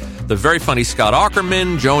Harmon, the very funny Scott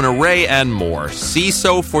Aukerman, Jonah Ray, and more.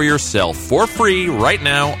 CISO for yourself for free right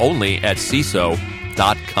now only at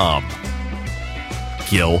CISO.com.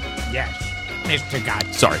 Gil. Yes, Mr. God.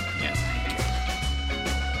 Sorry. Yes.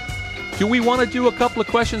 Do we want to do a couple of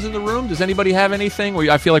questions in the room? Does anybody have anything?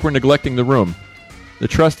 I feel like we're neglecting the room. The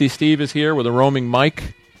trusty Steve is here with a roaming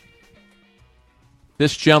mic.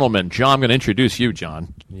 This gentleman, John, I'm going to introduce you,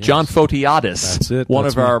 John. Yes. John Fotiadis. That's it. One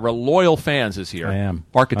of our loyal fans is here. I am.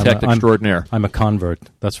 Architect extraordinaire. I'm a convert,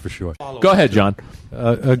 that's for sure. Go ahead, John.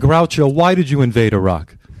 Groucho, why did you invade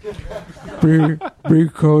Iraq?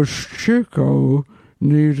 Because Chico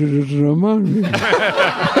needed the money.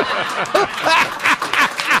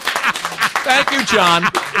 Thank you, John.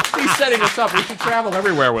 He's setting us up. We should travel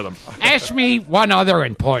everywhere with him. Ask me one other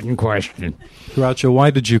important question. Groucho,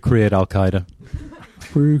 why did you create Al Qaeda?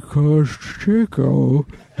 Because Chico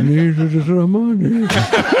needed the money.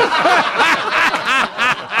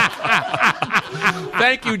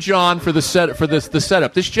 Thank you, John, for the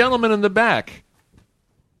setup. This gentleman in the back.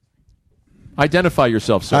 Identify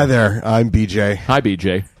yourself, sir. Hi there. I'm BJ. Hi,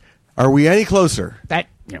 BJ. Are we any closer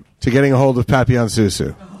to getting a hold of Papillon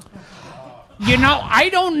Susu? You know, I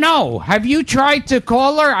don't know. Have you tried to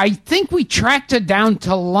call her? I think we tracked her down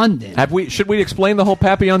to London. Should we explain the whole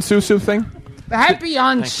Papillon Susu thing?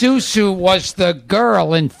 Papillon Susu was the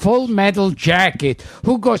girl in Full Metal Jacket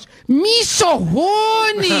who goes, "Me so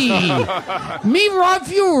horny, me rub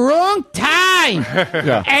you wrong time,"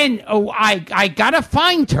 and I gotta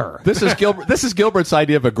find her. This is Gilbert's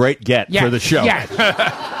idea of a great get for the show. Yes.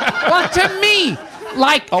 Well, to me,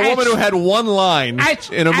 like a woman who had one line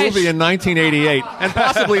in a movie in 1988 and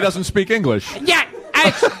possibly doesn't speak English. Yeah,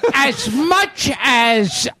 as much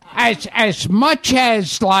as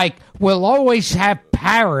like we'll always have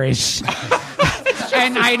Paris,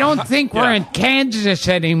 and I don't think we're in Kansas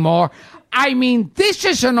anymore. I mean, this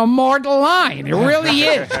is an immortal line. It really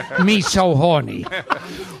is. Me so horny.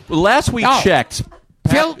 Last we checked,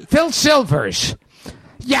 Phil Silvers.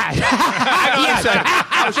 Yeah.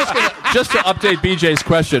 I was just to update BJ's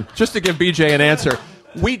question, just to give BJ an answer.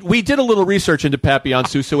 We did a little research into Papillon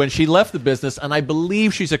Susu, and she left the business, and I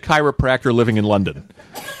believe she's a chiropractor living in London.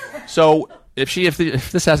 So if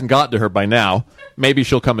this hasn't gotten to her by now, maybe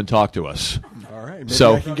she'll come and talk to us. All right. Maybe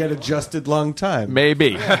I can get adjusted long time.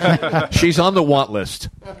 Maybe. She's on the want list.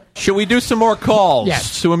 Should we do some more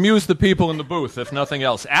calls to amuse the people in the booth, if nothing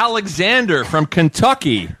else? Alexander from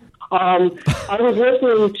Kentucky. I was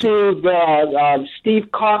listening to the Steve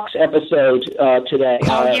Cox episode today.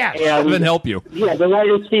 I can help you. Yeah, the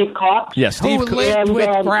writer Steve Cox. Yeah, Steve. Who lived with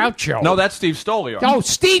Groucho. No, that's Steve Stoliar. Oh,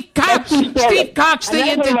 Steve Cox. Steve Cox, the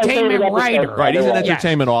entertainment writer. Right, he's an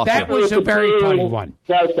entertainment author. That was a very funny one.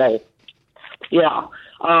 Okay. Yeah.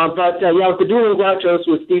 The Dueling Grouchos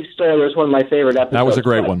with Steve Stoliar is one of my favorite episodes. That was a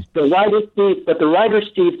great one. The writer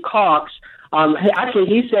Steve Cox, actually,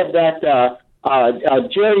 he said that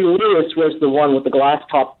Jerry Lewis was the one with the glass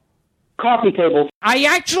top coffee table. I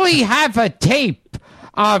actually have a tape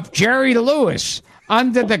of Jerry Lewis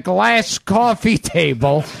under the glass coffee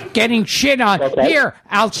table getting shit on. Okay. Here,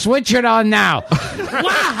 I'll switch it on now.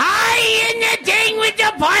 Hi in the thing with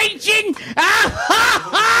the punching.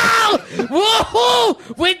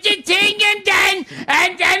 Woohoo! With the thing and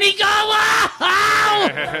then he go,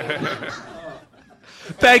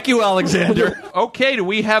 Thank you, Alexander. Okay, do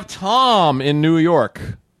we have Tom in New York?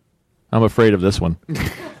 I'm afraid of this one.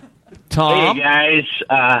 Tom? Hey,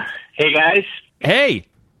 guys. Hey.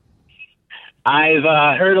 I've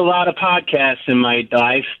heard a lot of podcasts in my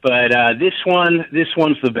life, but this one's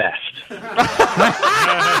the best.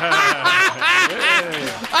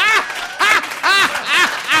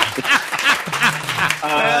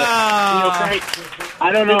 Frank,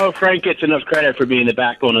 I don't know if Frank gets enough credit for being the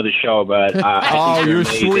backbone of the show, but I think you're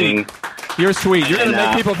amazing. Sweet. You're sweet. You're going to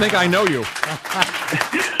make people think I know you.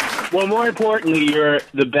 Well, more importantly, you're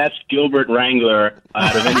the best Gilbert Wrangler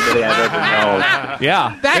out of anybody I've ever known.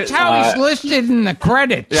 Yeah. That's how he's listed in the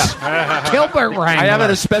credits. Yeah. Gilbert Wrangler. I have it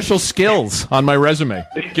as special skills on my resume.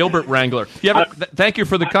 Gilbert Wrangler. Thank you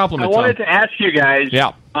for the compliment, I wanted to ask you guys,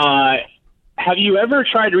 have you ever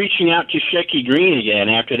tried reaching out to Shecky Green again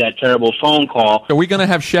after that terrible phone call? Are we going to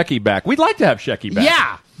have Shecky back? We'd like to have Shecky back.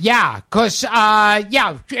 Yeah, because,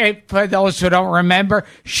 for those who don't remember,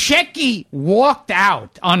 Shecky walked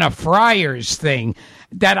out on a Friars thing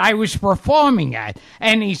that I was performing at,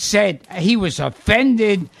 and he said he was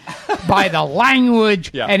offended by the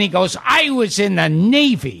language, and he goes, I was in the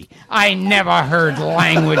Navy. I never heard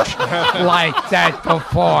language like that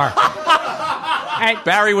before. And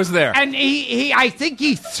Barry was there. And I think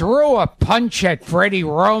he threw a punch at Freddie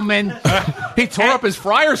Roman. He tore up his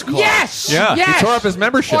Friars card. Yes. Yeah. Yes. He tore up his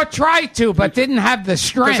membership. Or tried to, but didn't have the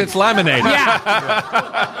strength. Because it's laminated. Yeah.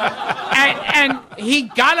 and he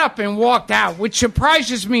got up and walked out, which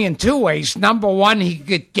surprises me in two ways. Number one, he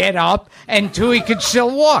could get up, and two, he could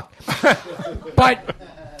still walk.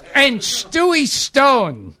 And Stewie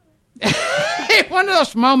Stone, one of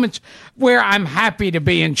those moments where I'm happy to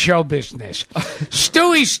be in show business.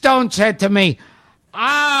 Stewie Stone said to me,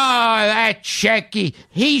 that Shecky,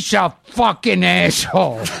 he's a fucking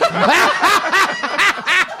asshole.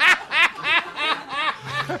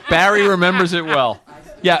 Barry remembers it well.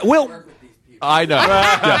 Yeah, I know.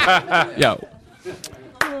 Yeah.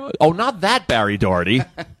 Oh, not that Barry Doherty.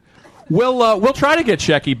 We'll try to get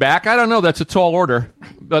Shecky back. I don't know. That's a tall order.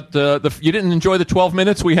 But you didn't enjoy the 12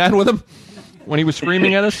 minutes we had with him when he was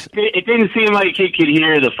screaming at us? It didn't seem like he could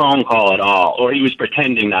hear the phone call at all, or he was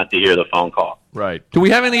pretending not to hear the phone call. Right. Do we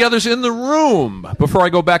have any others in the room before I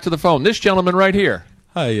go back to the phone? This gentleman right here.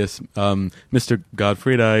 Hi, yes, Mr.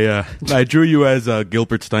 Gottfried. I drew you as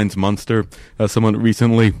Gilbert Stein's monster somewhat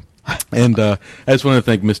recently, and I just want to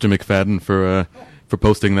thank Mr. McFadden for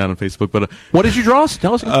posting that on Facebook. But what did you draw us?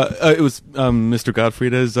 Tell us. It was Mr.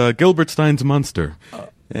 Gottfried as Gilbert Stein's monster,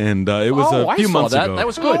 and it was a few months ago. That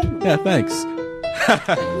was good. Yeah, thanks.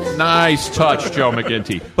 Nice touch, Joe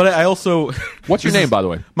McGinty. But I also... What's your name, by the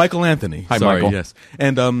way? Michael Anthony. Hi, Sorry, Michael. Yes.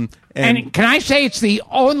 And can I say it's the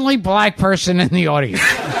only black person in the audience?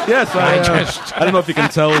 Yes, I don't know if you can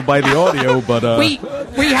tell by the audio, but... We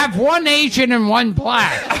have one Asian and one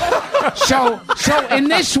black. So in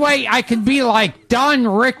this way, I could be like Don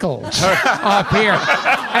Rickles up here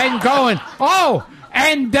and going, oh...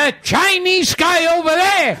 And the Chinese guy over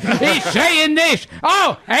there, he's saying this.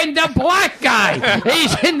 Oh, and the black guy,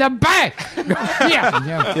 he's in the back.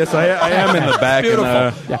 Yeah. Yes, I am in the back. Beautiful.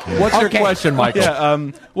 And, What's your question, Michael?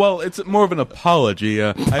 Yeah, well, it's more of an apology.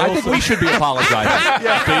 I think we should be apologizing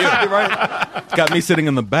to you. Right. It's got me sitting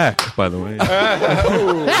in the back, by the way.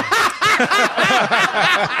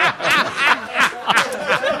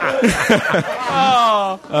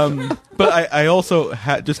 But I also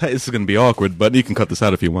this is going to be awkward, but you can cut this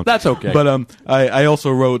out if you want. That's okay. But I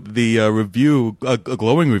also wrote the review, a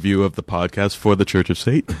glowing review of the podcast for the Church of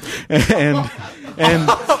Satan, and I'm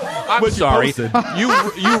sorry, you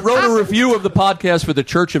wrote a review of the podcast for the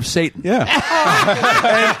Church of Satan. Yeah,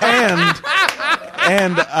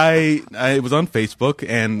 and I was on Facebook,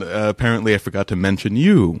 and apparently I forgot to mention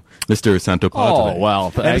you, Mr. Santopadre. Oh,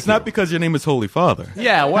 well, and it's not because your name is Holy Father.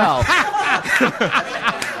 Yeah, well.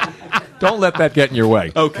 Don't let that get in your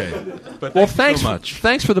way. Okay. But thanks so much.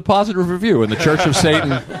 Thanks for the positive review in the Church of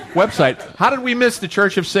Satan website. How did we miss the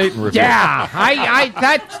Church of Satan review? Yeah,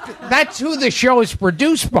 that's who the show is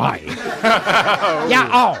produced by.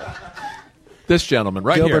 This gentleman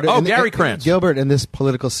right here. Oh, Gary Krantz. Gilbert, in this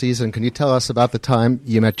political season, can you tell us about the time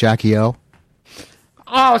you met Jackie O?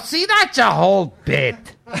 Oh, see, that's a whole bit.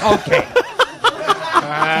 Okay.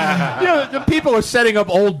 The people are setting up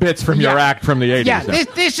old bits from your act from the 80s. Yeah,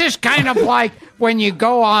 this is kind of like when you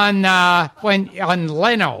go on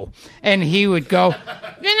Leno, and he would go,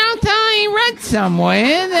 I read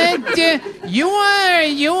somewhere that you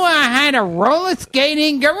had a roller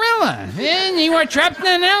skating gorilla, and you were trapped in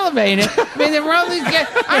an elevator with a roller skate.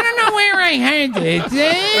 I don't know where I heard it.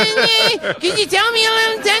 Can you tell me a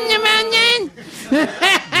little something about that?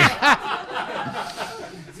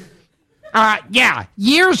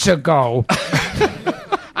 Years ago,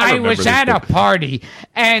 I was at a party,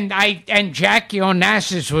 and Jackie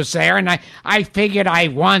Onassis was there, and I figured I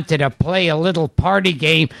wanted to play a little party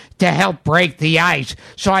game to help break the ice.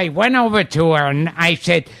 So I went over to her, and I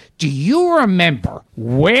said, do you remember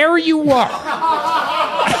where you were?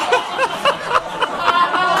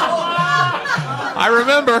 I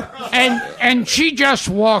remember. And she just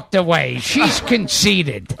walked away. She's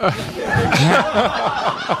conceited.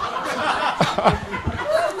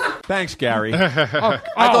 Thanks, Gary.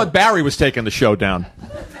 I thought Barry was taking the show down.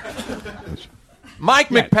 Mike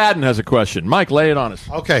McPadden has a question. Mike, lay it on us.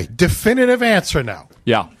 Okay, definitive answer now.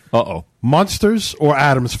 Yeah. Uh-oh. Munsters or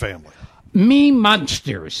Addams Family? Me,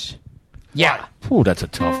 Munsters. Yeah. Ooh, that's a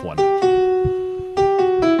tough one.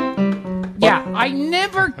 Yeah, I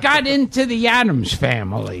never got into the Addams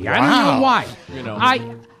Family. I don't know why.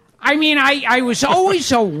 I was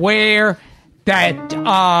always aware that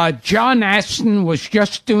John Aston was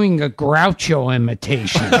just doing a Groucho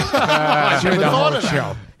imitation through the whole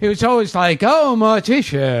show. He was always like, "Oh,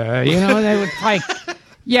 Morticia," they would like,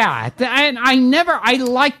 and I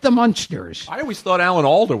liked the Munsters. I always thought Alan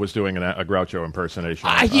Alda was doing a Groucho impersonation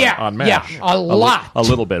on MASH. A lot. A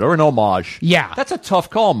little bit, or an homage. Yeah. That's a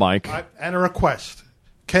tough call, Mike. And a request.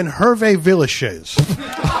 Can Hervé Villechaize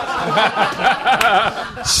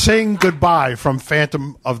sing Goodbye from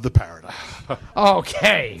Phantom of the Paradise?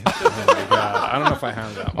 Okay. I don't know if I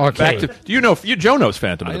have that one. Okay. Do you know? Joe knows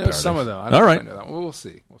Phantom of the I know Paradise. some of them. All right. We'll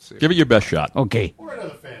see. Give it your best shot. Okay. Or another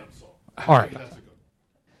Phantom song. All right.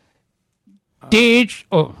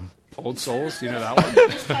 Old Souls, do you know that one?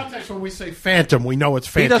 Context when we say Phantom, we know it's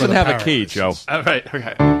Phantom. He doesn't of the have Paradise. a key, Joe. All right.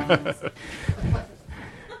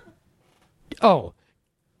 Okay.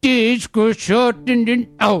 Days go short and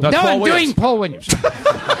then... Oh, That's no, Paul I'm Williams. doing Paul Williams.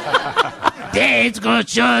 Days go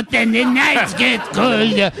short and the nights get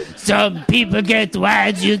colder. Some people get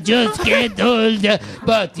wise, you just get older.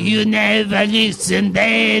 But you never listened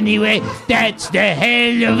anyway. That's the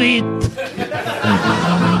hell of it.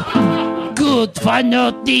 good for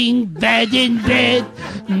nothing, bad in bed.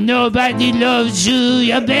 Nobody loves you,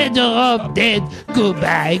 you're better off dead.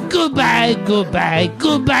 Goodbye, goodbye, goodbye,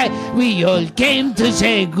 goodbye. We all came to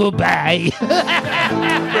say goodbye.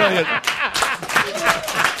 Brilliant.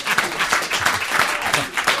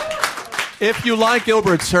 If you like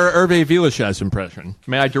Gilbert's Hervé Villechaize impression,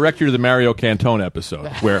 may I direct you to the Mario Cantone episode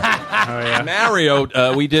where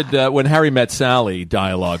Mario, we did When Harry Met Sally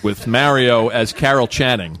dialogue with Mario as Carol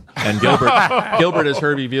Channing and Gilbert as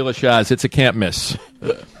Hervé Villechaize. It's a can't miss.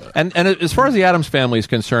 And as far as the Addams Family is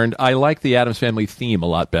concerned, I like the Addams Family theme a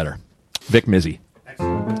lot better. Vic Mizzy.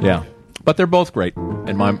 Yeah. But they're both great,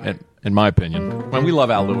 in my opinion. When we love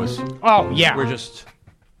Al Lewis. Oh, yeah.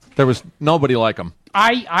 There was nobody like him.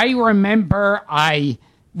 I remember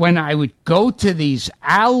when I would go to these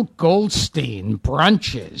Al Goldstein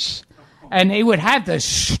brunches, and they would have the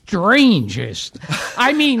strangest.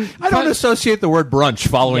 I mean, I don't associate the word brunch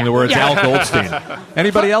following the words Al Goldstein.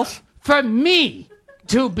 Anybody else? For me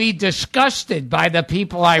to be disgusted by the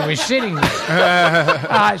people I was sitting with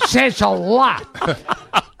says a lot. But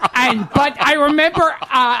I remember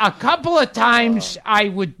a couple of times I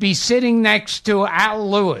would be sitting next to Al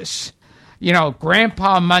Lewis,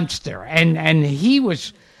 Grandpa Munster, and he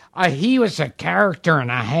was a character and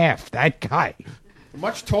a half. That guy,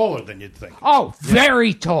 much taller than you'd think. Oh,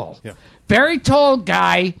 very tall, very tall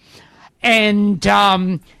guy, and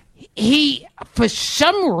he, for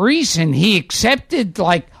some reason, he accepted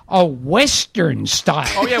like a Western style.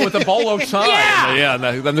 Oh yeah, with the bolo tie, and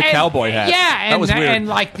the cowboy hat. Yeah, that was weird. And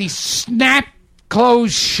like these snap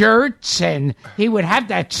closed shirts, and he would have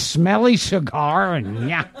that smelly cigar,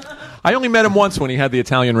 and I only met him once when he had the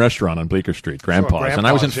Italian restaurant on Bleecker Street, Grandpa's, and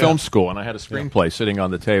I was in film school, and I had a screenplay sitting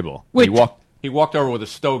on the table. He walked over with a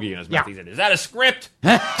stogie in his mouth. He said, "Is that a script?"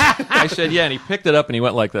 I said, "Yeah," and he picked it up and he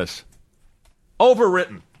went like this.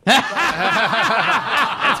 Overwritten. That's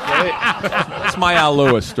great. That's my Al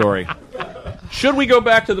Lewis story. Should we go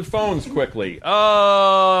back to the phones quickly?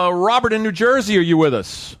 Robert in New Jersey, are you with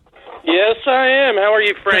us? Yes, I am. How are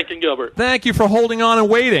you, Frank and Gilbert? Thank you for holding on and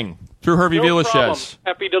waiting through Hervé Villechaize.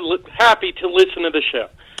 Happy to listen to the show.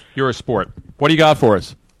 You're a sport. What do you got for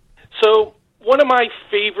us? So, one of my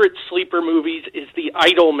favorite sleeper movies is The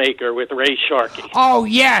Idolmaker with Ray Sharkey. Oh,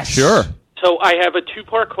 yes. Sure. So I have a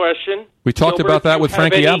two-part question. We talked about that with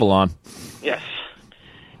Frankie Avalon. Yes.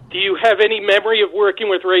 Do you have any memory of working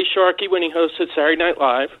with Ray Sharkey when he hosted Saturday Night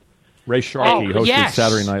Live? Ray Sharkey hosted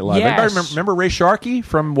Saturday Night Live. Yes. Remember Ray Sharkey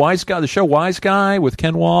from Wise Guy, the show Wise Guy with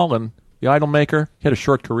Ken Wall and The Idolmaker? He had a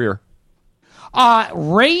short career.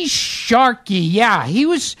 Ray Sharkey, he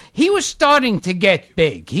was starting to get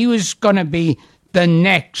big. He was going to be the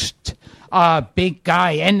next big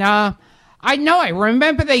guy, and I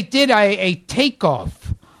remember they did a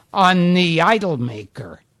takeoff on The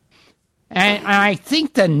Idolmaker. And I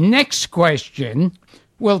think the next question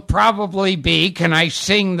will probably be, can I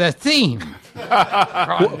sing the theme?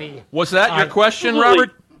 Was that your question,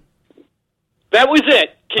 Robert? That was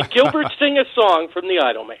it. Can Gilbert sing a song from The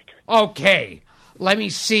Idolmaker? Okay. Let me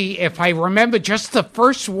see if I remember just the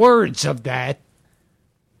first words of that.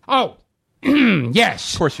 Oh,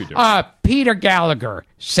 yes. Of course you do. Peter Gallagher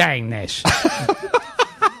sang this.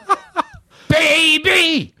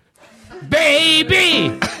 Baby,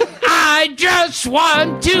 baby, I just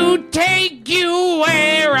want to take you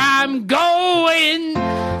where I'm going.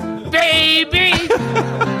 Baby,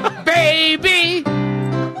 baby,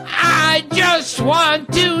 I just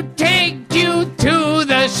want to take you to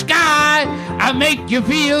the sky. I'll make you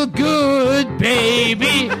feel good,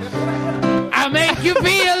 baby. I'll make you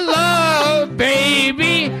feel love,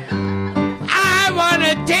 baby. I want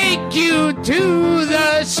to take you to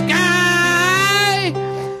the sky.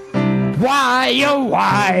 Why, oh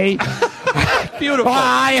why? Beautiful.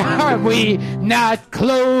 Why are we not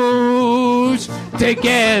close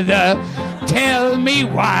together? Tell me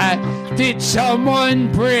why. Did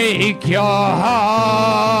someone break your heart?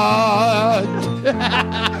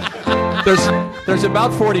 There's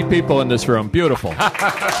about 40 people in this room. Beautiful.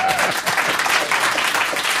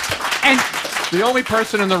 And the only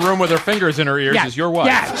person in the room with her fingers in her ears is your wife.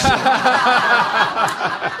 Yes.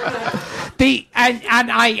 And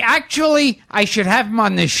I should have him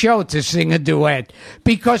on the show to sing a duet,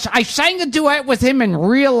 because I sang a duet with him in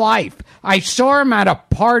real life. I saw him at a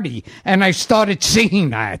party and I started singing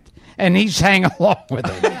that, and he sang along with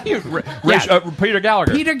it. Peter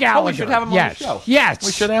Gallagher. Peter Gallagher. Oh, we should have him on the show. Yes.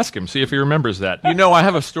 We should ask him, see if he remembers that. I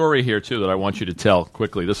have a story here, too, that I want you to tell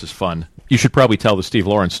quickly. This is fun. You should probably tell the Steve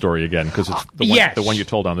Lawrence story again, because it's the one you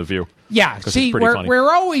told on The View. Yeah, see, we're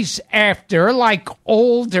always after, like,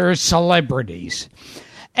 older celebrities.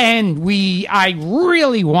 And I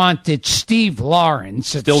really wanted Steve Lawrence.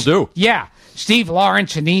 Still do. Yeah, Steve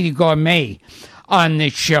Lawrence and Edie Gourmet on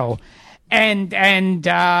this show. And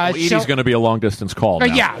Edie's going to be a long-distance call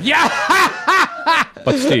now. Yeah.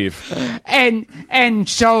 But Steve. And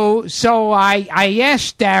so I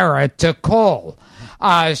asked Dara to call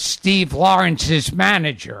Steve Lawrence's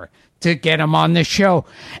manager to get him on the show.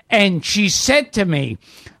 And she said to me,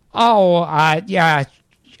 I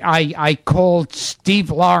called Steve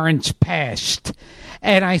Lawrence passed.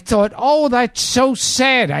 And I thought, that's so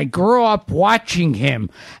sad. I grew up watching him.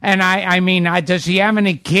 And I mean, does he have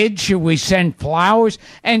any kids? Should we send flowers?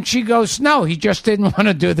 And she goes, no, he just didn't want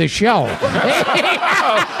to do the show.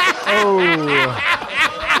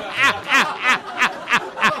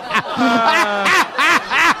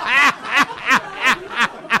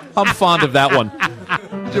 I'm fond of that one.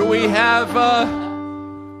 Do we have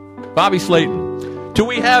Bobby Slayton? Do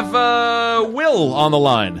we have Will on the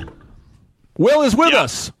line? Will is with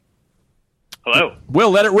us. Hello.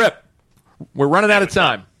 Will, let it rip. We're running out of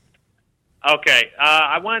time. Okay.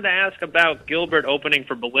 I wanted to ask about Gilbert opening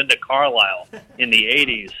for Belinda Carlisle in the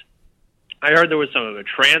 80s. I heard there was some of a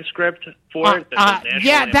transcript for it.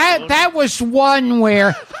 That was one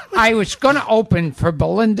where I was going to open for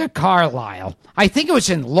Belinda Carlisle. I think it was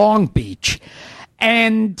in Long Beach.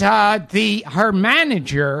 And her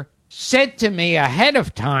manager said to me ahead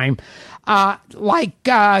of time,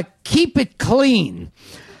 keep it clean.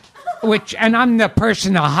 And I'm the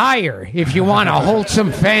person to hire if you want a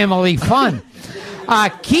wholesome family fun.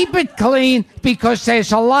 Keep it clean because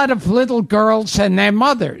there's a lot of little girls and their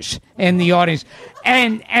mothers in the audience.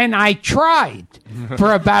 And I tried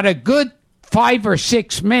for about a good 5 or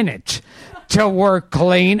 6 minutes to work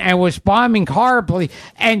clean and was bombing horribly.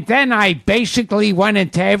 And then I basically went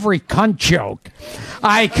into every cunt joke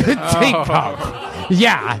I could think of.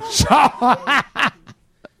 Yeah. So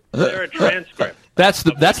Is there a transcript? That's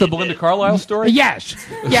the Belinda Carlisle story? Yes.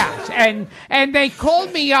 And they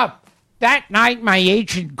called me up. That night, my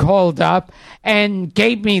agent called up and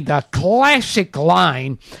gave me the classic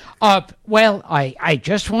line of, I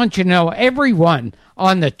just want you to know everyone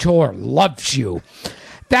on the tour loves you.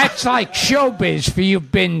 That's like showbiz for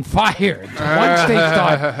you've been fired. Once they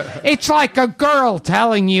thought, it's like a girl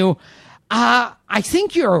telling you, I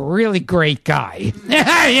think you're a really great guy.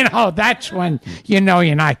 That's when you know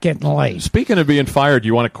you're not getting laid. Speaking of being fired,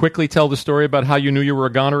 you want to quickly tell the story about how you knew you were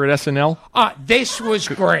a goner at SNL? This was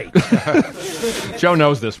great. Joe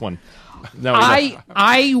knows this one. No,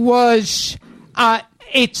 I was...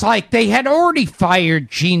 it's like they had already fired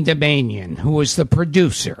Gene Domanian, who was the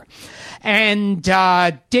producer. And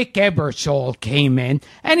Dick Ebersol came in,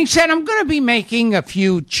 and he said, I'm going to be making a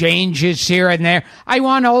few changes here and there. I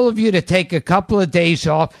want all of you to take a couple of days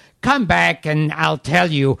off, come back, and I'll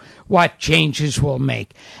tell you what changes we'll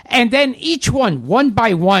make. And then each one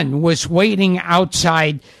by one, was waiting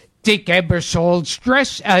outside Dick Ebersol's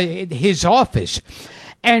his office.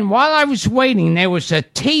 And while I was waiting, there was a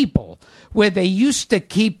table where they used to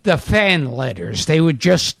keep the fan letters. They would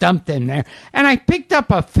just dump them there. And I picked up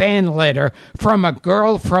a fan letter from a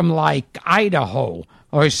girl from, Idaho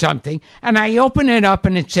or something, and I open it up,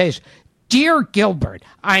 and it says, Dear Gilbert,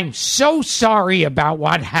 I'm so sorry about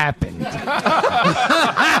what happened.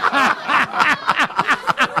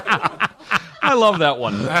 I love that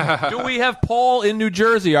one. Do we have Paul in New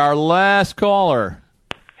Jersey, our last caller?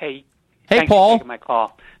 Hey, Paul. For taking my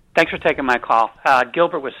call. Thanks for taking my call.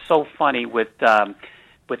 Gilbert was so funny with Alan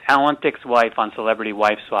Thicke's wife on Celebrity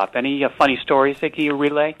Wife Swap. Any funny stories that you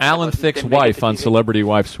relay? Alan Thicke's wife on Celebrity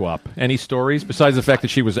Wife Swap. Any stories besides the fact that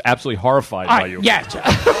she was absolutely horrified by you? Yes.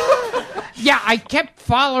 Yeah, I kept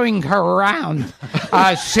following her around,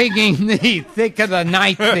 singing the Thick of the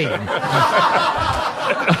Night theme.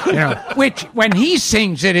 Which, when he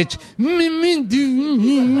sings it, it's...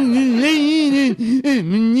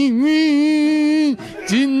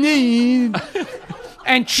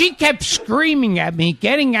 And she kept screaming at me,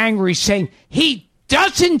 getting angry, saying, he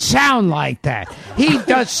doesn't sound like that. He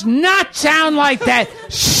does not sound like that.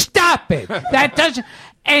 Stop it. That doesn't...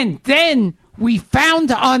 And then we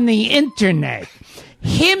found on the internet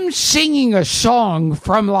him singing a song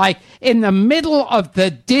from in the middle of the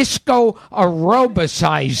disco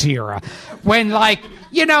aerobicize era when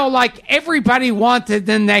everybody wanted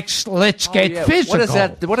the next Let's Get Physical. What is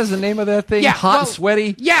that? What is the name of that thing? Yeah, Hot and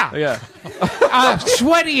Sweaty? Yeah.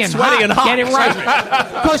 Sweaty and hot. Get it right.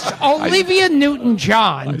 Because Olivia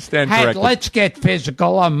Newton-John had corrected. Let's Get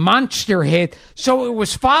Physical, a monster hit. So it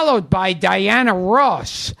was followed by Diana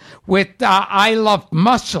Ross with I Love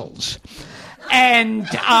Muscles. And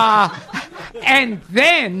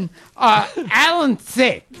then Alan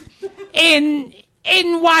Thicke, in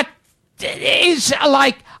in what is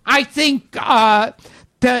like, I think, the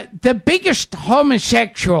biggest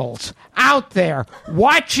homosexuals out there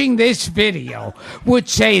watching this video would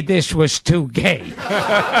say this was too gay.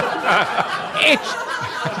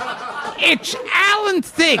 It's Alan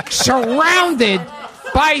Thicke surrounded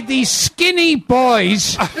by these skinny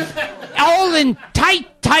boys, all in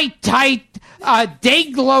tight day-glow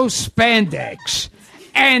spandex,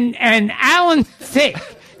 and Alan Thicke.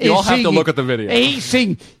 You all have to look at the video. He's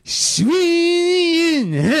singing,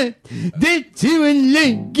 "Sweeney, that's how I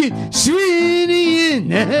like it, Sweeney,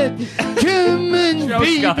 come on,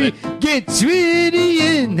 baby, get Sweeney."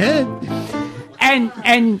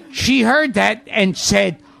 And she heard that and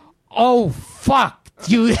said, "Oh, fuck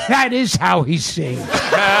you, that is how he sings."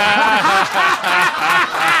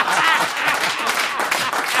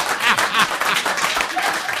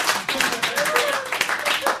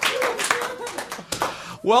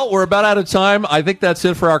 Well, we're about out of time. I think that's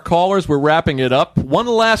it for our callers. We're wrapping it up. One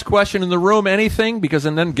last question in the room, anything? Because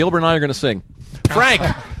and then Gilbert and I are going to sing. Frank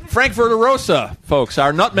Verderosa, folks,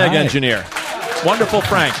 our nutmeg engineer. Wonderful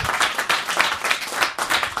Frank.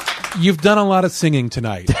 You've done a lot of singing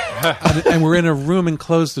tonight, and we're in a room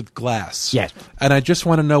enclosed with glass. Yes. And I just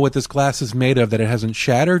want to know what this glass is made of, that it hasn't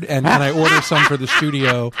shattered, and can I order some for the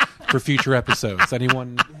studio for future episodes?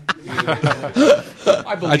 Anyone?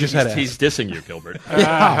 I just had he's dissing you, Gilbert.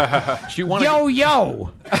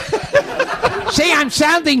 Yo. See, I'm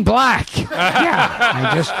sounding black.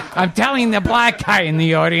 Yeah, I'm telling the black guy in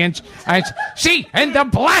the audience. See, and the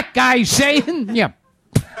black guy saying, yeah.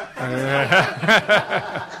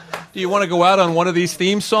 Do you want to go out on one of these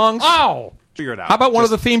theme songs? Oh, figure it out. How about one of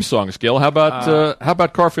the theme songs, Gil? How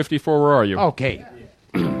about Car 54? Where are you? Okay.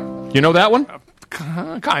 You know that one?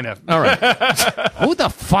 Kind of. All right. Who the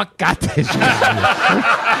fuck got this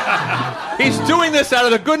guy? He's doing this out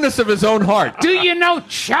of the goodness of his own heart. Do you know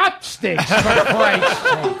chopsticks, for Christ's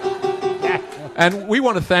sake? And we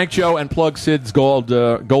want to thank Joe and plug Sid's Gold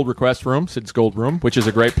Request Room, Sid's Gold Room, which is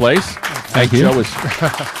a great place. Thank you. Joe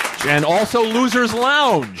and also Losers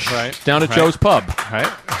Lounge, down at Joe's Pub. Right.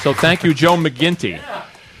 So thank you, Joe McGinty.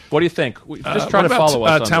 What do you think? Just try to follow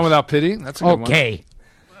us on Town this. Without Pity. That's a good one. Okay.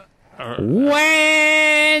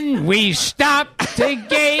 When we stop to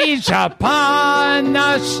gaze upon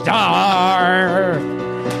the star,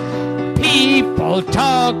 people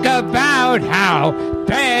talk about how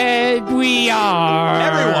bad we are.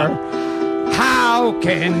 Everyone. How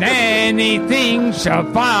can anything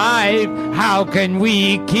survive? How can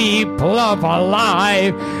we keep love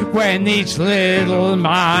alive when these little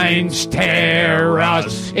minds tear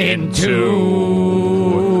us in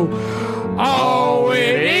two? Oh,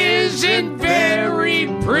 it isn't very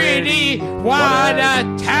pretty what a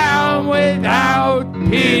town without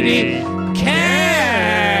pity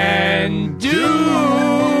can do.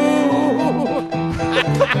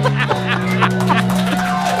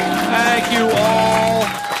 Thank you all.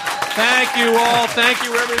 Thank you all. Thank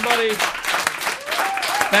you, everybody.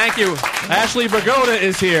 Thank you. Ashley Bagoda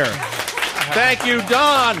is here. Thank you,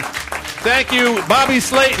 Don. Thank you, Bobby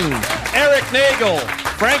Slayton, Eric Nagel,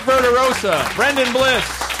 Frank Verderosa, Brendan Bliss,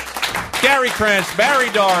 Gary Krantz, Barry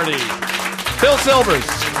Doherty, Phil Silvers.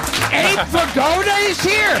 Abe Pagoda is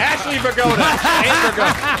here. Ashley Pagoda.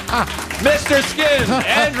 Mr. Skin,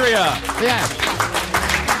 Andrea. Yeah.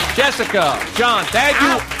 Jessica, John, thank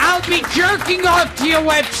you. I'll be jerking off to your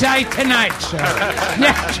website tonight, sir.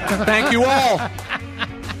 Yes. Thank you all.